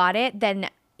 oh, I got it, then,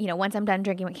 you know, once I'm done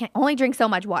drinking, I can't only drink so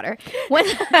much water.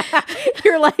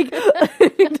 You're like...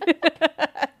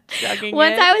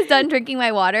 Once I was done drinking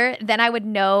my water, then I would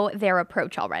know their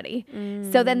approach already.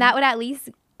 So then that would at least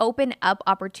open up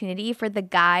opportunity for the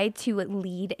guy to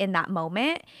lead in that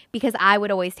moment because I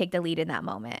would always take the lead in that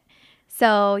moment.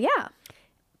 So yeah.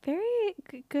 Very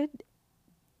good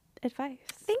advice.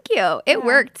 Thank you. It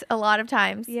worked a lot of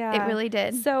times. Yeah. It really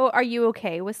did. So are you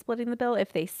okay with splitting the bill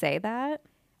if they say that?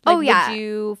 Like, would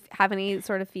you have any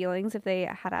sort of feelings if they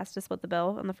had asked to split the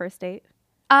bill on the first date?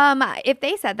 If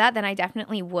they said that, then I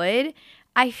definitely would.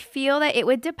 I feel that it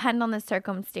would depend on the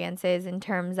circumstances in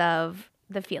terms of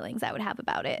the feelings I would have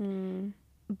about it.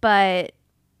 But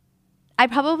I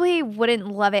probably wouldn't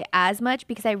love it as much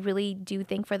because I really do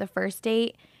think for the first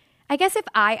date, I guess if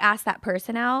I ask that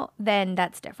person out, then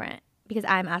that's different because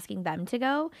I'm asking them to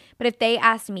go. But if they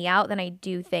asked me out, then I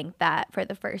do think that for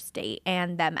the first date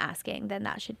and them asking, then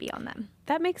that should be on them.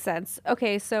 That makes sense.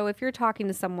 Okay, so if you're talking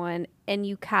to someone and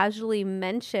you casually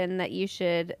mention that you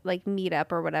should like meet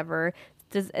up or whatever,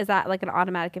 is that like an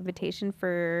automatic invitation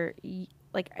for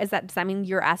like does that mean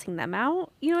you're asking them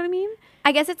out? You know what I mean?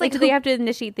 I guess it's like do they have to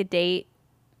initiate the date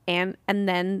and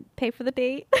then pay for the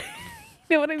date?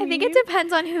 You know what I mean? I think it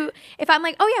depends on who. If I'm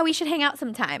like, oh yeah, we should hang out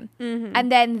sometime,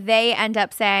 and then they end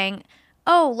up saying,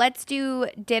 oh, let's do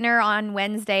dinner on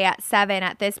Wednesday at 7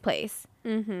 at this place.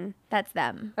 That's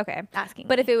them. Okay, asking.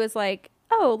 But if it was like,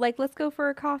 oh, like let's go for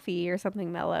a coffee or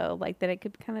something mellow, like then it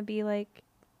could kind of be like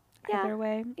either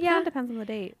way. It kind of depends on the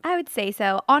date. I would say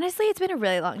so. Honestly, it's been a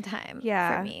really long time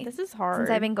for me. This is hard.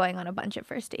 Since I've been going on a bunch of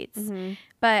first dates.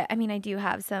 But I mean, I do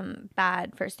have some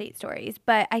bad first date stories.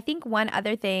 But I think one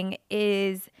other thing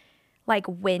is like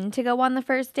when to go on the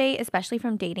first date, especially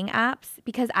from dating apps,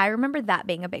 because I remember that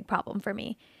being a big problem for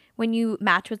me. When you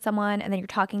match with someone and then you're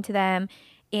talking to them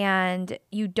and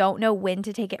you don't know when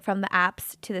to take it from the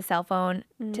apps to the cell phone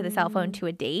to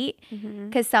a date.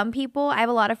 Because some people, I have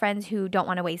a lot of friends who don't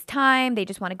want to waste time. They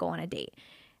just want to go on a date.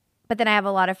 But then I have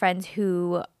a lot of friends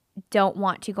who don't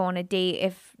want to go on a date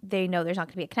if they know there's not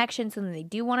going to be a connection. So then they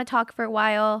do want to talk for a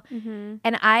while. And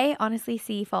I honestly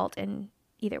see fault in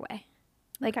either way.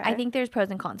 Like, I think there's pros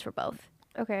and cons for both.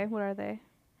 Okay, what are they?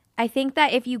 I think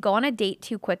that if you go on a date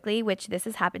too quickly, which this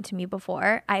has happened to me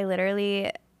before, I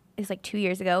literally... It was like 2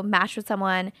 years ago, matched with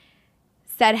someone,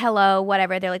 said hello,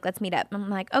 whatever. They're like, let's meet up. I'm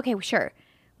like, okay, sure.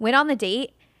 Went on the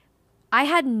date. I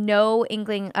had no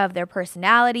inkling of their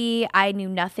personality. I knew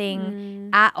nothing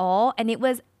at all. And it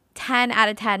was 10 out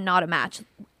of 10, not a match.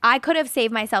 I could have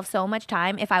saved myself so much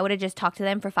time if I would have just talked to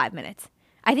them for 5 minutes.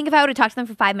 I think if I would have talked to them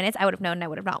for 5 minutes, I would have known and I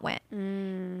would have not went.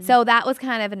 So that was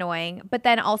kind of annoying. But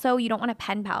then also, you don't want a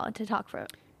pen pal to talk for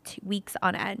 2 weeks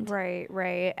on end.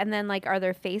 Right. And then like, are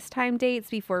there FaceTime dates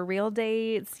before real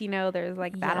dates? You know, there's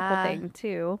like that whole thing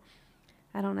too.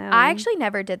 I don't know. I actually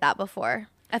never did that before.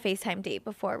 A FaceTime date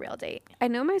before a real date. I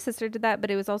know my sister did that,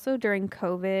 but it was also during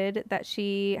COVID that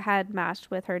she had matched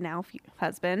with her now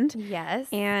husband. Yes.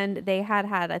 And they had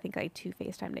I think like 2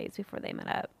 FaceTime dates before they met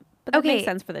up. But that makes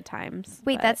sense for the times.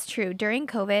 Wait, that's true. During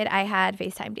COVID, I had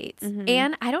FaceTime dates.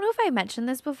 And I don't know if I mentioned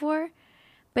this before,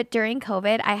 but during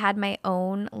COVID, I had my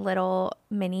own little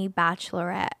mini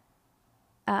bachelorette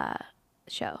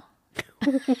show.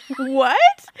 What?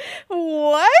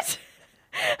 Was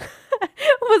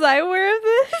I aware of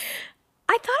this?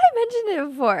 I thought I mentioned it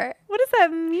before. What does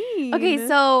that mean? Okay,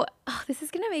 so this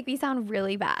is going to make me sound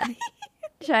really bad.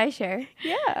 Should I share?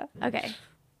 Yeah.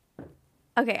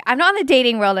 Okay, I'm not in the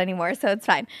dating world anymore, so it's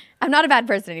fine. I'm not a bad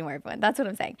person anymore, everyone. That's what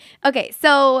I'm saying. Okay,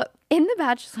 so in the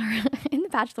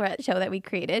Bachelorette show that we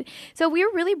created, so we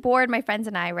were really bored, my friends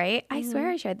and I, right? I swear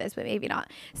I shared this, but maybe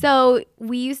not. So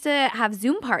we used to have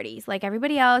Zoom parties like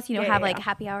everybody else, have like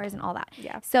happy hours and all that.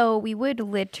 Yeah. So we would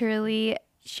literally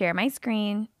share my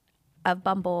screen of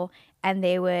Bumble, and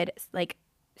they would like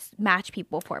match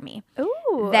people for me.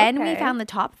 Ooh. Then we okay. found the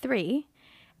top 3.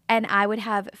 And I would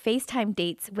have FaceTime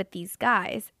dates with these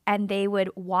guys, and they would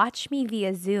watch me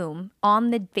via Zoom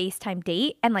on the FaceTime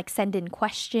date and like send in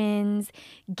questions,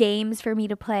 games for me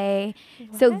to play.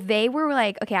 So they were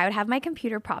like, okay, I would have my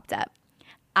computer propped up.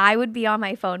 I would be on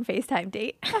my phone FaceTime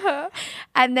date.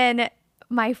 And then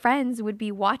my friends would be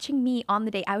watching me on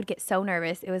the date. I would get so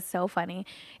nervous. It was so funny.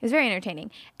 It was very entertaining.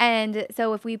 And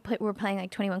so if we were playing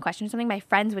like 21 questions or something, my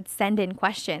friends would send in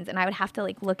questions and I would have to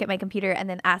like look at my computer and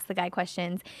then ask the guy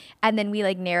questions. And then we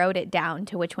like narrowed it down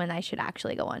to which one I should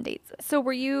actually go on dates with. So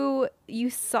were you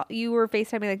were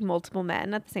FaceTiming like multiple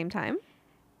men at the same time?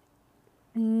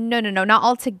 No, not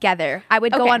all together. I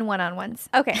would go Okay. on one-on-ones.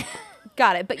 Okay.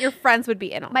 Got it. But your friends would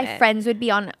be in on it. My friends would be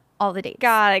on all the dates.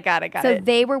 Got it. So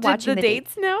they were Did watching the the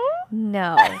dates know?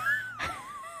 No.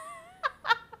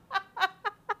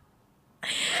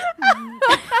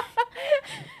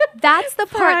 That's the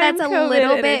part Prime that's a COVID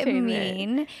little bit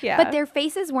entertainment. mean. Yeah. But their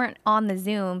faces weren't on the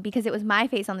Zoom because it was my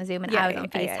face on the Zoom and Yeah, I was yeah, on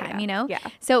yeah, FaceTime, yeah. you know? Yeah.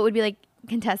 So it would be like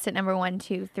contestant number 1,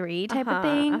 2, 3 type of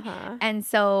thing. Uh-huh. And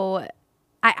so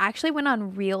I actually went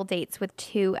on real dates with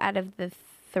 2 out of the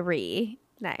 3.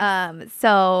 Nice.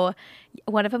 So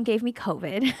one of them gave me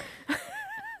COVID.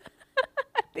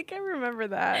 I think I remember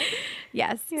that.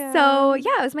 Yes. Yeah. So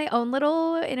yeah, it was my own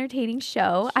little entertaining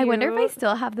show. I wonder if I Cute.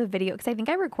 still have the video because I think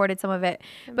I recorded some of it.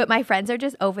 But my friends are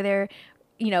just over there,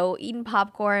 eating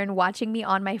popcorn, watching me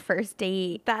on my first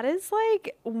date. That is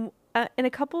like in a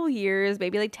couple years,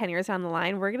 maybe like 10 years down the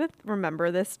line, we're going to remember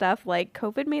this stuff. Like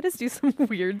COVID made us do some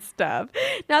weird stuff.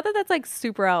 Not that that's like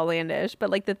super outlandish, but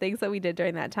like the things that we did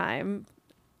during that time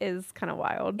is kind of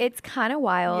wild. It's kind of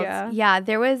wild. Yeah.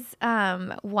 There was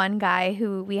one guy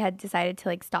who we had decided to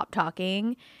like stop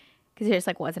talking because it just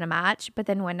like wasn't a match. But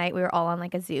then one night we were all on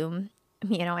like a Zoom,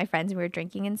 me and all my friends, and we were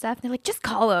drinking and stuff. And they're like, just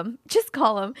call him. So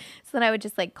then I would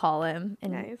just like call him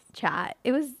and Nice. chat.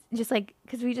 It was just like,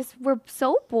 because we just were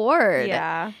so bored.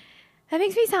 Yeah. That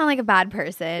makes me sound like a bad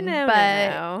person. No, but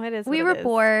no. It is we what were it is.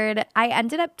 bored. I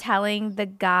ended up telling the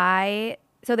guy.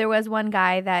 So there was one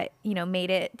guy that,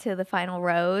 made it to the final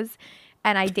rose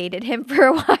and I dated him for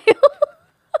a while.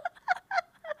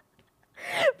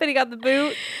 But he got the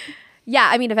boot. Yeah,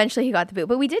 I mean, eventually he got the boot,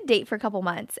 but we did date for a couple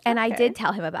months and I Okay. did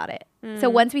tell him about it. So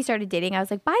once we started dating, I was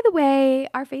like, by the way,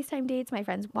 our FaceTime dates, my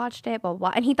friends watched it, blah, blah,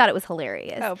 blah. And he thought it was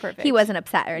hilarious. Oh, perfect. He wasn't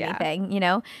upset or Yeah.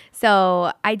 anything,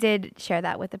 So I did share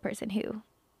that with the person who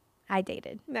I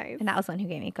dated. Nice. And that was the one who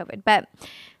gave me COVID. But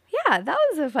yeah, that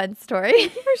was a fun story.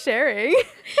 For sharing.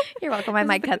 You're welcome. I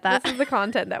might cut that. This is the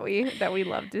content that we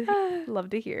love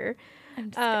to hear. I'm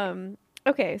just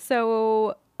Okay,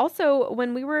 so also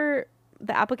when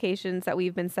the applications that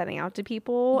we've been sending out to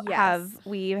people Yes.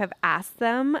 we have asked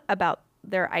them about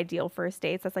their ideal first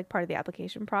dates. That's like part of the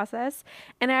application process.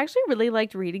 And I actually really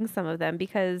liked reading some of them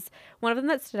because one of them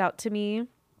that stood out to me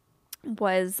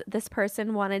was this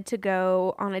person wanted to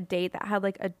go on a date that had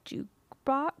like a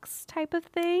jukebox type of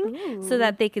thing so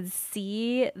that they could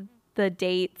see the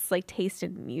dates like taste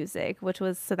in music,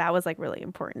 that was like really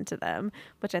important to them,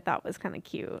 which I thought was kind of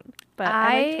cute. But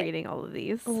I liked reading all of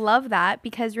these. love that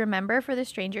because remember for the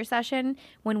stranger session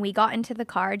when we got into the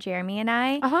car, Jeremy and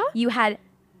I, you had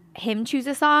him choose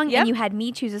a song Yep. and you had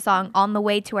me choose a song on the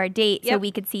way to our date so Yep.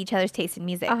 we could see each other's taste in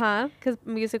music. Because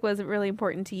music wasn't really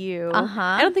important to you. Uh-huh.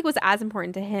 I don't think it was as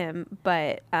important to him,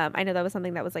 but I know that was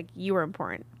something that was like you were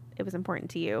important. It was important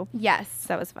to you. Yes. So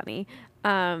that was funny.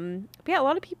 But yeah, a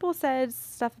lot of people said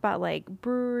stuff about like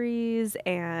breweries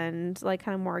and like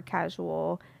kind of more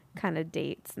casual kind of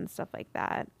dates and stuff like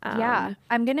that. Yeah.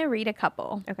 I'm going to read a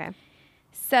couple. Okay.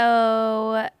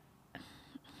 So,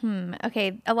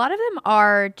 okay. A lot of them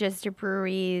are just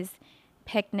breweries,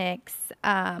 picnics.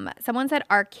 Someone said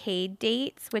arcade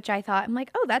dates, which I thought, I'm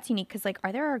like, oh, that's unique because like,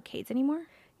 are there arcades anymore?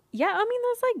 Yeah, I mean,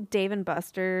 there's like Dave and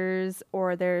Buster's,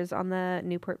 or there's on the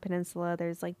Newport Peninsula,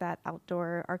 there's like that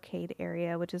outdoor arcade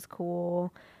area, which is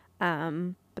cool.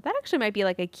 But that actually might be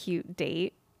like a cute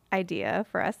date idea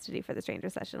for us to do for the stranger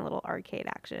session, a little arcade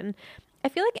action. I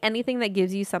feel like anything that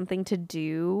gives you something to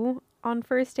do on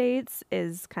first dates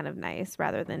is kind of nice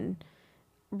rather than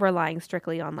relying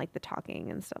strictly on like the talking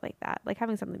and stuff like that. Like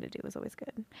having something to do is always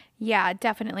good. Yeah,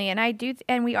 definitely.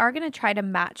 And we are going to try to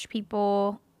match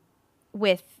people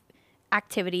with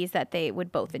activities that they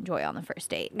would both enjoy on the first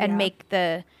date and Yeah. make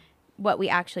what we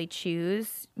actually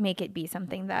choose, make it be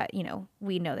something that,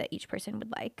 we know that each person would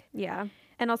like. Yeah.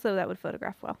 And also that would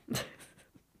photograph well.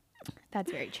 That's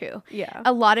very true. Yeah.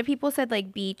 A lot of people said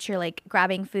like beach or like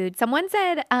grabbing food. Someone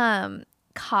said grabbing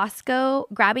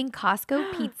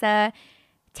Costco pizza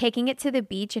taking it to the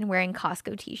beach and wearing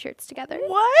Costco t-shirts together.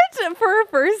 What? For a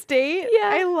first date?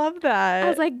 Yeah. I love that. I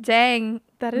was like, dang,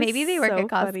 that is maybe they work so at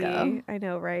Costco. funny. I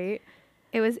know, right?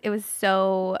 It was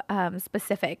so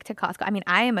specific to Costco. I mean,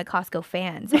 I am a Costco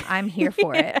fan, so I'm here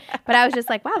for it. But I was just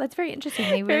like, wow, that's very interesting.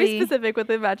 They really very specific with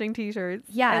the matching t-shirts.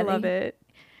 Yeah, I love it.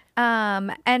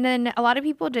 And then a lot of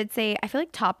people did say, I feel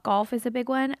like Top Golf is a big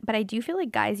one, but I do feel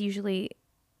like guys usually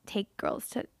take girls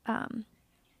to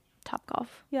Top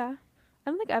Golf. Yeah. I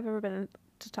don't think I've ever been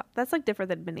to Top. That's like different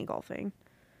than mini golfing.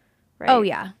 Right? Oh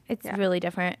yeah, it's really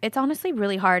different. It's honestly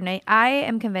really hard, and I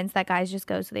am convinced that guys just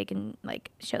go so they can like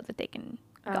show that they can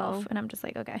golf, and I'm just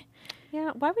like, okay.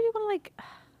 Yeah, why would you want to like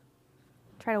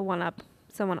try to one up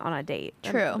someone on a date?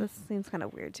 True. This seems kind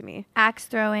of weird to me. Axe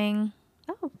throwing.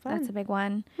 Oh, fun. That's a big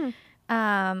one.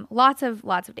 Lots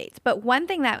of dates. But one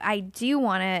thing that I do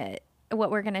want to, what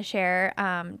we're gonna share,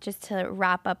 just to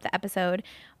wrap up the episode,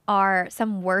 are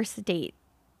some worst dates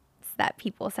that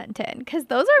people sent in, because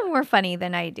those are more funny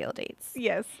than ideal dates.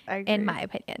 Yes, I agree. In my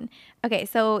opinion. Okay,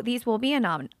 so these will be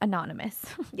anonymous.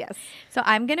 Yes. So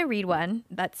I'm gonna read one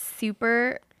that's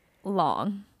super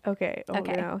long. Okay. Oh,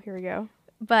 Okay. no. Here we go.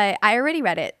 But I already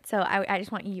read it, so I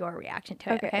just want your reaction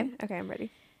to it. Okay. Okay, I'm ready.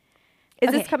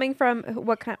 Is this coming from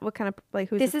what kind of like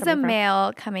who's this this is a coming from?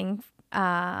 male coming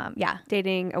yeah.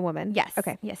 Dating a woman? Yes.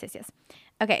 Okay. Yes.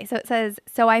 Okay, so it says,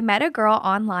 so I met a girl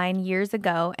online years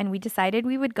ago and we decided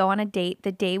we would go on a date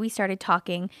the day we started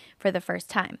talking for the first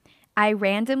time. I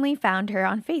randomly found her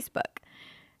on Facebook.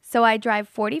 So I drive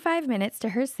 45 minutes to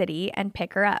her city and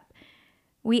pick her up.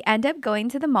 We end up going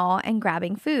to the mall and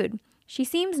grabbing food. She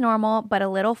seems normal, but a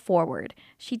little forward.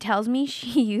 She tells me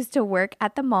she used to work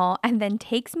at the mall and then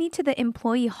takes me to the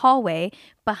employee hallway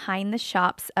behind the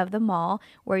shops of the mall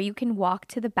where you can walk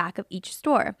to the back of each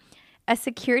store. A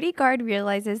security guard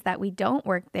realizes that we don't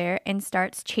work there and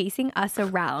starts chasing us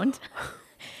around.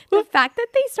 The fact that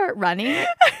they start running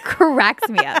cracks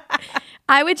me up.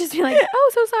 I would just be like,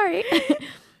 oh, so sorry.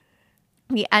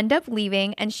 We end up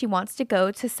leaving and she wants to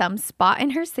go to some spot in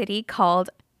her city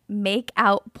called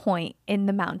Makeout Point in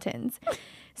the mountains.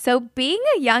 So being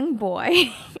a young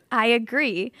boy, I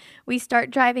agree. We start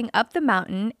driving up the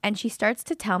mountain and she starts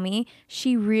to tell me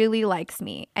she really likes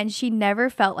me and she never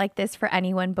felt like this for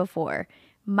anyone before.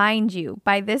 Mind you,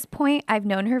 by this point, I've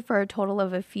known her for a total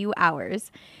of a few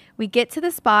hours. We get to the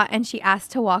spot and she asks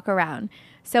to walk around.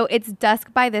 So it's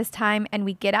dusk by this time and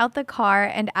we get out the car,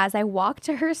 and as I walk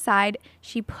to her side,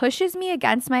 she pushes me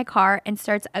against my car and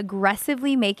starts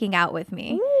aggressively making out with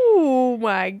me. Oh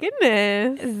my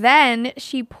goodness. Then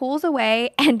she pulls away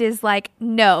and is like,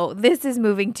 no, this is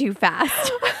moving too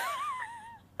fast.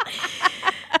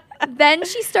 Then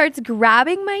she starts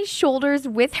grabbing my shoulders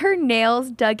with her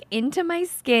nails dug into my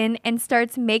skin and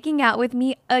starts making out with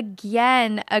me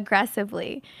again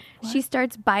aggressively. What? She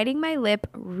starts biting my lip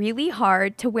really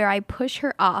hard to where I push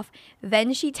her off.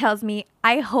 Then she tells me,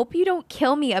 I hope you don't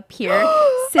kill me up here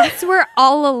since we're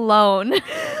all alone.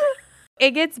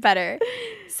 It gets better.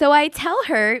 So I tell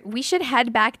her we should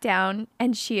head back down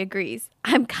and she agrees.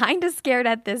 I'm kind of scared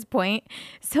at this point,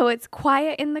 so it's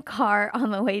quiet in the car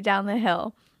on the way down the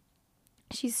hill.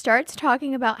 She starts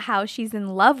talking about how she's in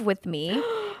love with me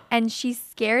and she's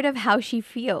scared of how she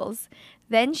feels.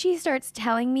 Then she starts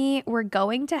telling me we're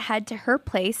going to head to her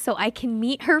place so I can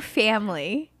meet her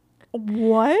family.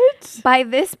 What? By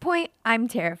this point, I'm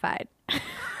terrified. I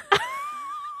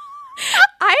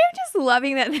am just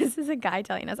loving that this is a guy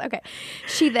telling us. Okay.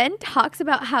 She then talks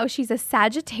about how she's a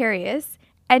Sagittarius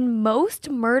and most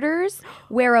murders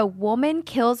where a woman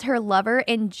kills her lover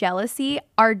in jealousy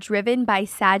are driven by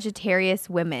Sagittarius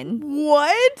women.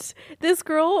 What? This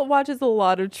girl watches a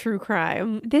lot of true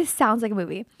crime. This sounds like a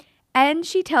movie. And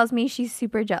she tells me she's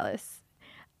super jealous.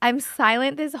 I'm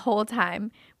silent this whole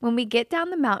time. When we get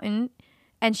down the mountain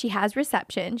and she has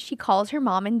reception, she calls her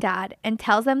mom and dad and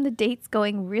tells them the date's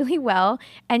going really well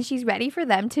and she's ready for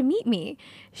them to meet me.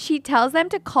 She tells them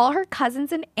to call her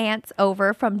cousins and aunts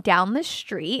over from down the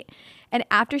street. And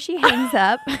after she hangs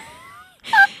up,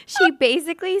 she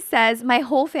basically says, my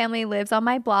whole family lives on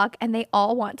my block and they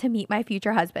all want to meet my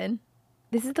future husband.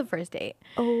 This is the first date.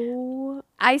 Oh.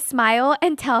 I smile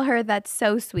and tell her that's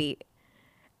so sweet.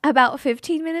 About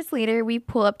 15 minutes later, we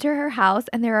pull up to her house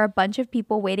and there are a bunch of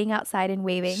people waiting outside and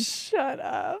waving. Shut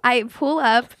up. I pull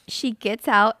up, she gets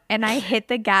out, and I hit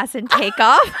the gas and take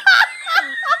off.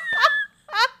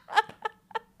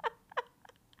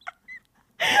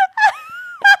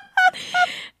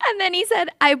 And then he said,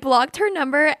 I blocked her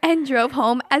number and drove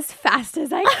home as fast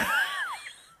as I could.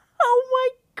 Oh my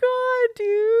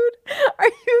dude. Are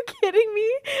you kidding me?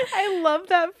 I love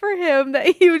that for him that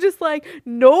he was just like,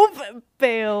 nope,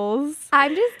 fails.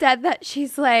 I'm just dead that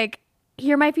she's like,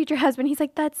 you're my future husband. He's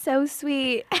like, that's so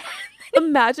sweet.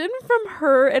 Imagine from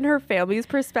her and her family's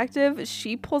perspective,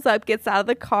 she pulls up, gets out of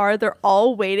the car, they're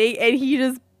all waiting, and he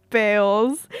just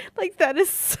bails. Like, that is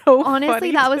so Honestly,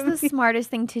 funny that was to the me. smartest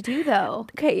thing to do, though.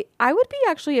 Okay, I would be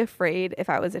actually afraid if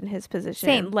I was in his position.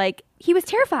 Same. Like, He was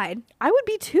terrified. I would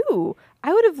be too.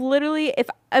 I would have literally, if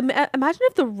imagine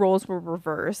if the roles were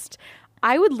reversed,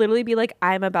 I would literally be like,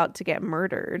 I'm about to get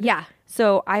murdered. Yeah.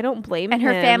 So I don't blame And him.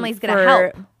 her family's gonna for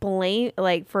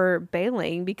help. for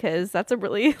bailing, because that's a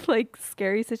really like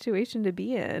scary situation to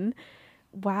be in.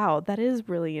 Wow, that is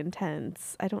really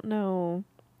intense. I don't know.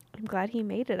 I'm glad he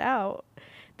made it out.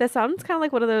 That sounds kind of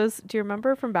like one of those. Do you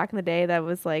remember from back in the day that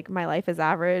was like My Life is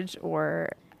Average or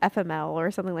FML or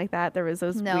something like that? There was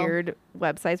those No. weird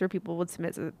websites where people would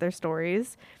submit their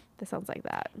stories. That sounds like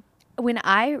that. When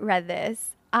I read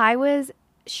this, I was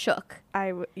shook.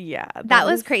 Yeah. That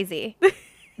was crazy.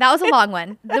 That was a long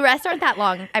one. The rest aren't that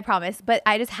long, I promise. But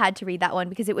I just had to read that one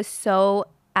because it was so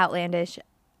outlandish.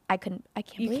 I can't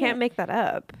You believe can't it. make that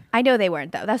up. I know they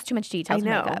weren't, though. That's too much detail to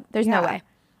know. make up. There's no Yeah. way.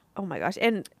 Oh my gosh.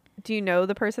 And do you know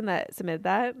the person that submitted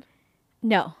that?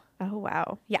 No. Oh,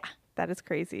 wow. Yeah. That is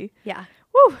crazy. Yeah.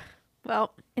 Woo.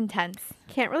 Well, Intense.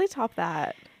 can't really top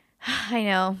that. I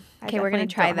know. I Okay, we're going definitely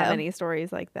to try, don't have though. any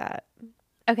stories like that.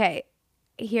 Okay.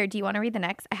 Here, do you want to read the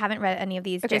next? I haven't read any of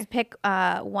these. Okay. Just pick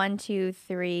 1, 2,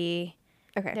 3.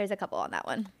 Okay. There's a couple on that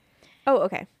one. Oh,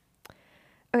 okay.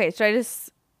 Okay,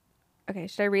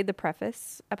 should I read the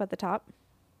preface up at the top?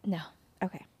 No.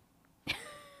 Okay.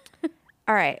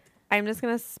 All right. I'm just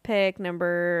going to pick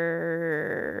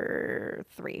number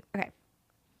 3. Okay.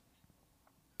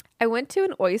 I went to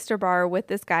an oyster bar with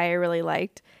this guy I really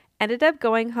liked. Ended up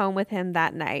going home with him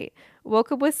that night.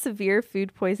 Woke up with severe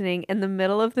food poisoning in the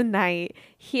middle of the night.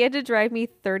 He had to drive me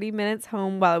 30 minutes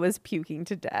home while I was puking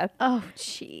to death. Oh,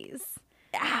 jeez.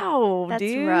 Ow, That's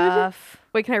dude. rough.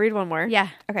 Wait, can I read one more? Yeah.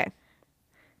 Okay.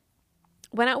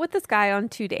 Went out with this guy on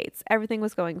 2 dates. Everything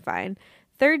was going fine.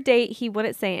 Third date, he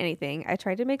wouldn't say anything. I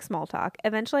tried to make small talk.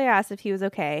 Eventually, I asked if he was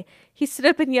okay. He stood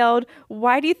up and yelled,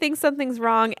 "Why do you think something's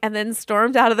wrong?" and then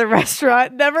stormed out of the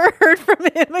restaurant. Never heard from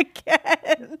him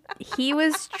again. He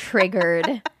was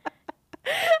triggered.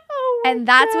 Oh my And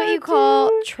that's what you God, call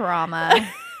dude. trauma.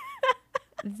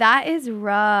 That is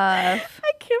rough.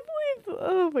 I can't believe.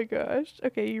 Oh my gosh.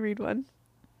 Okay, you read one.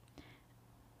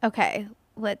 Okay,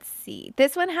 let's see.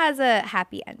 This one has a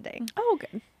happy ending. Oh,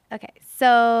 good. Okay,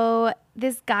 so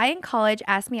this guy in college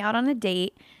asked me out on a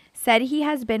date, said he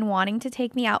has been wanting to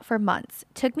take me out for months,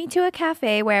 took me to a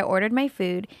cafe where I ordered my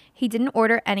food. He didn't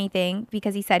order anything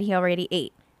because he said he already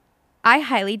ate. I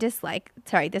highly dislike,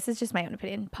 sorry, this is just my own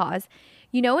opinion, pause.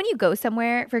 You know when you go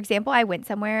somewhere, for example, I went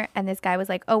somewhere and this guy was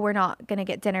like, oh, we're not going to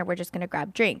get dinner, we're just going to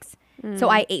grab drinks. So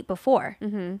I ate before.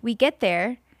 We get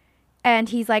there and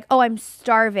he's like, oh, I'm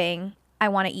starving, I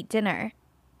want to eat dinner.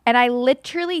 And I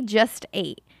literally just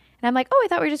ate. And I'm like, oh, I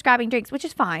thought we were just grabbing drinks, which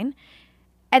is fine.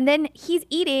 And then he's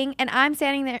eating and I'm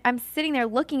sitting there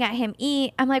looking at him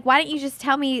eat. I'm like, why didn't you just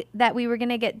tell me that we were going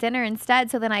to get dinner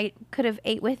instead so then I could have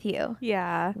ate with you?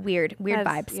 Yeah. Weird That's-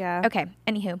 vibes. yeah. Okay,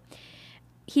 anywho.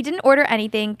 He didn't order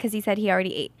anything because he said he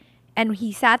already ate. And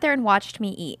he sat there and watched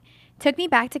me eat. Took me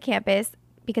back to campus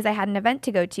because I had an event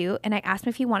to go to. And I asked him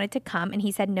if he wanted to come. And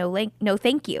he said, no,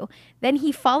 thank you. Then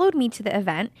he followed me to the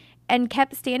event and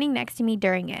kept standing next to me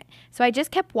during it. So I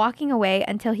just kept walking away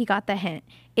until he got the hint.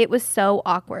 It was so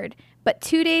awkward. But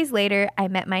 2 days later, I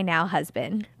met my now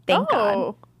husband. Thank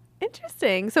God.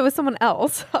 Interesting. So it was someone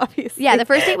else, obviously. Yeah, the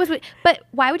first date was but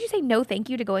why would you say no thank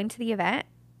you to going to the event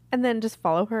And then just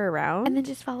follow her around? and then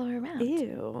just follow her around?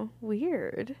 Ew.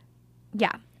 Weird.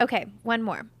 Yeah. Okay, one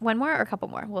more or a couple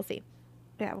more. We'll see.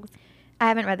 Yeah. I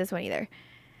haven't read this one either.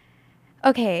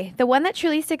 Okay, the one that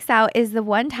truly sticks out is the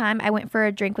one time I went for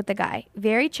a drink with the guy.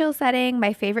 Very chill setting,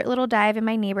 my favorite little dive in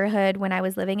my neighborhood when I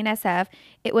was living in SF.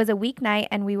 It was a weeknight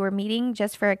and we were meeting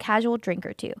just for a casual drink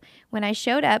or two. When I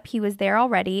showed up, he was there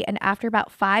already, and after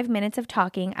about 5 minutes of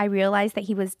talking, I realized that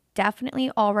he was definitely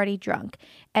already drunk,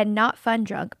 and not fun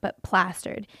drunk, but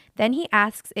plastered. Then he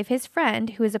asks if his friend,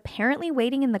 who is apparently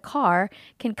waiting in the car,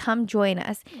 can come join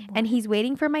us. And he's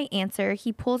waiting for my answer.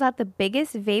 He pulls out the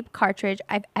biggest vape cartridge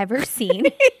I've ever seen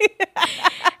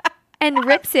and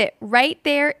rips it right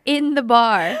there in the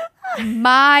bar.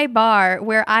 My bar,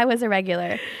 where I was a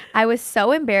regular. I was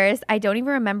so embarrassed. I don't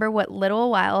even remember what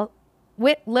little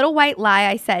white lie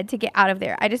I said to get out of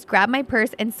there. I just grabbed my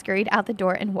purse and scurried out the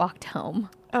door and walked home.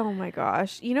 Oh my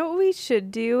gosh. You know what we should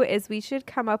do is we should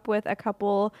come up with a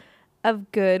couple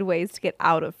of good ways to get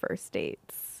out of first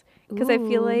dates. Because I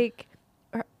feel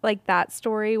like that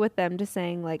story with them just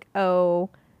saying like, oh,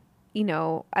 you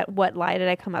know, what lie did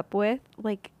I come up with?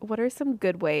 Like, what are some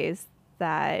good ways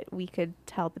that we could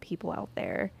tell the people out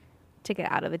there to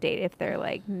get out of a date if they're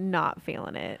like not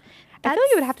feeling it? I feel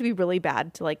like it would have to be really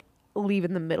bad to like leave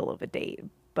in the middle of a date.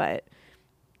 But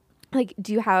like,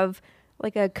 do you have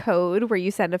like a code where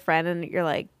you send a friend and you're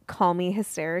like, call me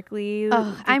hysterically?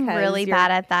 Oh, I'm really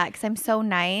bad at that because I'm so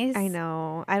nice. I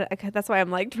know. That's why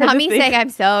I'm like, not me saying I'm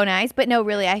so nice, but no,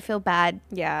 really, I feel bad.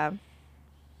 Yeah.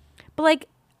 But like,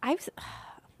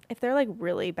 if they're like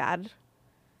really bad,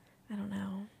 I don't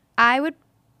know. I would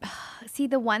see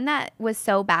the one that was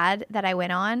so bad that I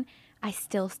went on. I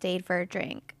still stayed for a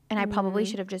drink, and I probably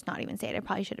should have just not even stayed. I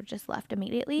probably should have just left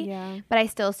immediately. Yeah. But I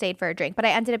still stayed for a drink. But I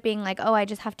ended up being like, oh, I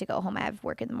just have to go home. I have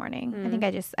work in the morning. I think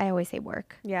I always say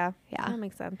work. Yeah. Yeah. That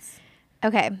makes sense.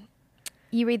 Okay.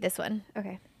 You read this one.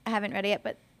 Okay. I haven't read it yet,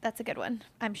 but that's a good one.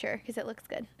 I'm sure because it looks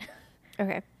good.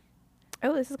 Okay.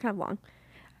 Oh, this is kind of long.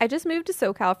 I just moved to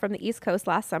SoCal from the East Coast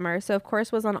last summer, so of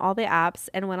course was on all the apps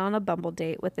and went on a Bumble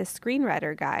date with this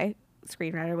screenwriter guy.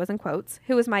 Screenwriter was in quotes,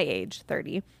 who was my age,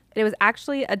 30. And it was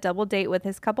actually a double date with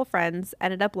his couple friends.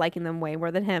 Ended up liking them way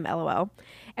more than him, LOL.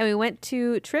 And we went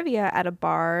to trivia at a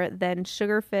bar, then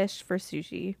Sugarfish for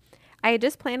sushi. I had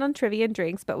just planned on trivia and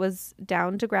drinks, but was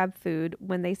down to grab food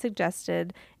when they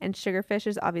suggested, and Sugarfish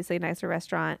is obviously a nicer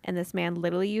restaurant, and this man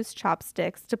literally used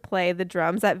chopsticks to play the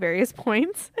drums at various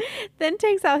points, then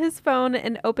takes out his phone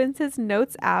and opens his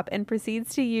notes app and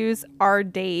proceeds to use our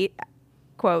date,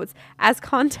 quotes, as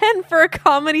content for a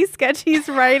comedy sketch he's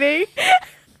writing.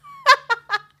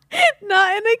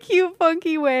 Not in a cute,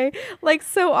 funky way. Like,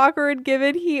 so awkward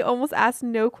given he almost asked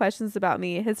no questions about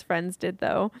me. His friends did,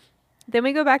 though. Then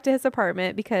we go back to his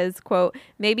apartment because, quote,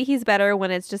 maybe he's better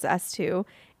when it's just us two.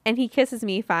 And he kisses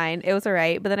me, fine. It was all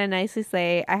right. But then I nicely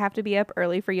say, I have to be up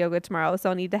early for yoga tomorrow, so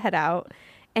I'll need to head out.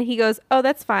 And he goes, oh,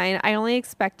 that's fine. I only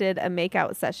expected a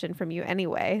makeout session from you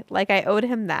anyway. Like I owed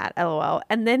him that, LOL.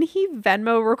 And then he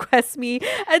Venmo requests me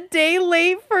a day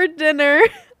late for dinner.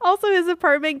 Also, his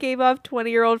apartment gave off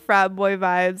 20-year-old frat boy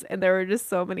vibes, and there were just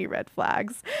so many red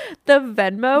flags. The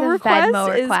Venmo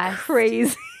request is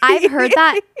crazy. I've heard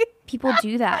that people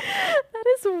do that. That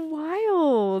is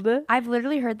wild. I've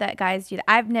literally heard that guys do that.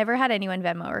 I've never had anyone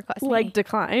Venmo request like me.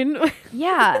 Decline.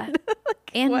 Yeah.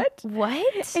 And what?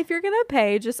 What? If you're gonna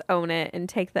pay, just own it and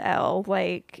take the L.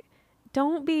 Like,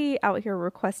 don't be out here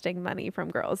requesting money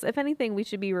from girls. If anything, we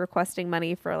should be requesting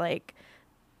money for like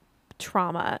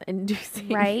trauma inducing.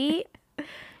 Right?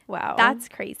 Wow. That's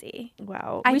crazy.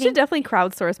 Wow. We should definitely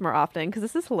crowdsource more often because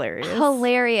this is hilarious.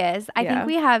 Hilarious. I think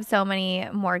we have so many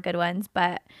more good ones,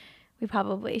 but we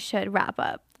probably should wrap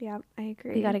up. Yeah, I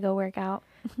agree. We got to go work out.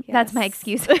 Yes. That's my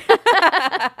excuse.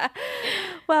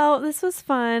 Well, this was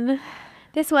fun.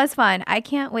 This was fun. I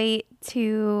can't wait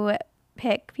to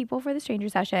pick people for the stranger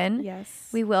session. Yes.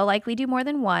 We will likely do more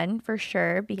than one for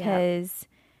sure because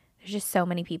there's just so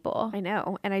many people. I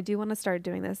know. And I do want to start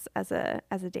doing this as a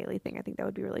daily thing. I think that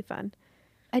would be really fun.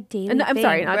 A daily thing? I'm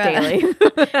sorry, not daily.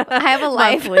 I have a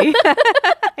life.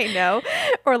 I know.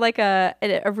 Or like a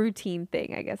routine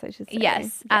thing, I guess I should say.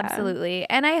 Yes, absolutely.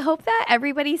 And I hope that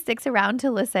everybody sticks around to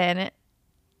listen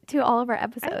to all of our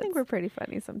episodes. I think we're pretty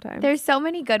funny sometimes. There's so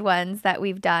many good ones that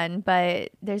we've done,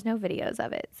 but there's no videos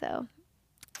of it, so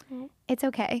it's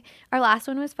okay. Our last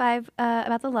one was 5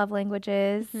 about the love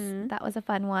languages. That was a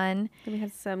fun one. And we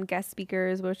had some guest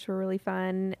speakers, which were really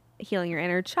fun. Healing your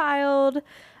inner child.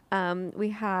 We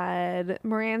had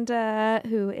Miranda,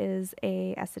 who is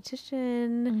a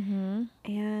esthetician,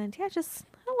 and just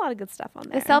a lot of good stuff on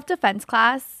there. The self-defense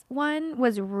class one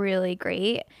was really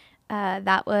great.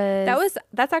 That's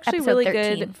actually really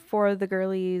 13. Good for the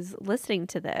girlies listening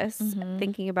to this,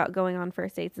 thinking about going on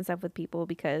first dates and stuff with people,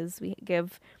 because we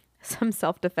give some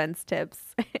self-defense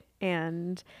tips,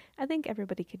 and I think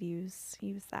everybody could use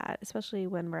that, especially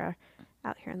when we're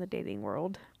out here in the dating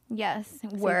world. Yes,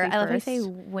 we're. I love to say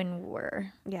when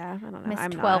we're. Yeah, I don't know. Miss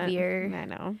I'm 12 not. year. I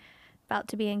know. About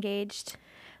to be engaged.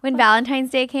 When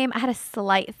Valentine's Day came, I had a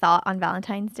slight thought on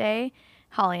Valentine's Day.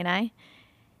 Holly and I,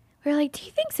 we were like, "Do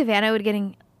you think Savannah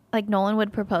would Nolan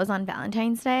would propose on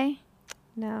Valentine's Day?"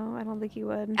 No, I don't think he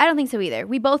would. I don't think so either.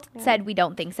 We both said we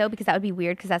don't think so because that would be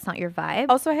weird because that's not your vibe.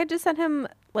 Also, I had just sent him,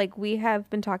 we have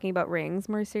been talking about rings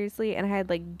more seriously, and I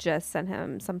had just sent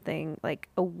him something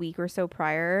a week or so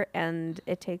prior, and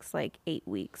it takes 8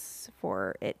 weeks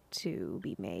for it to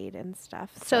be made and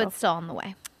stuff. So it's still on the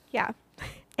way. Yeah.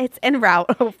 It's en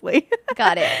route, hopefully.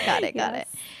 Got it.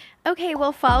 Okay,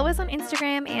 well, follow us on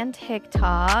Instagram and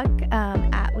TikTok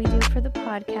at We Do It For The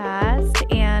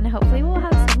Podcast, and hopefully we'll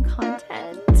have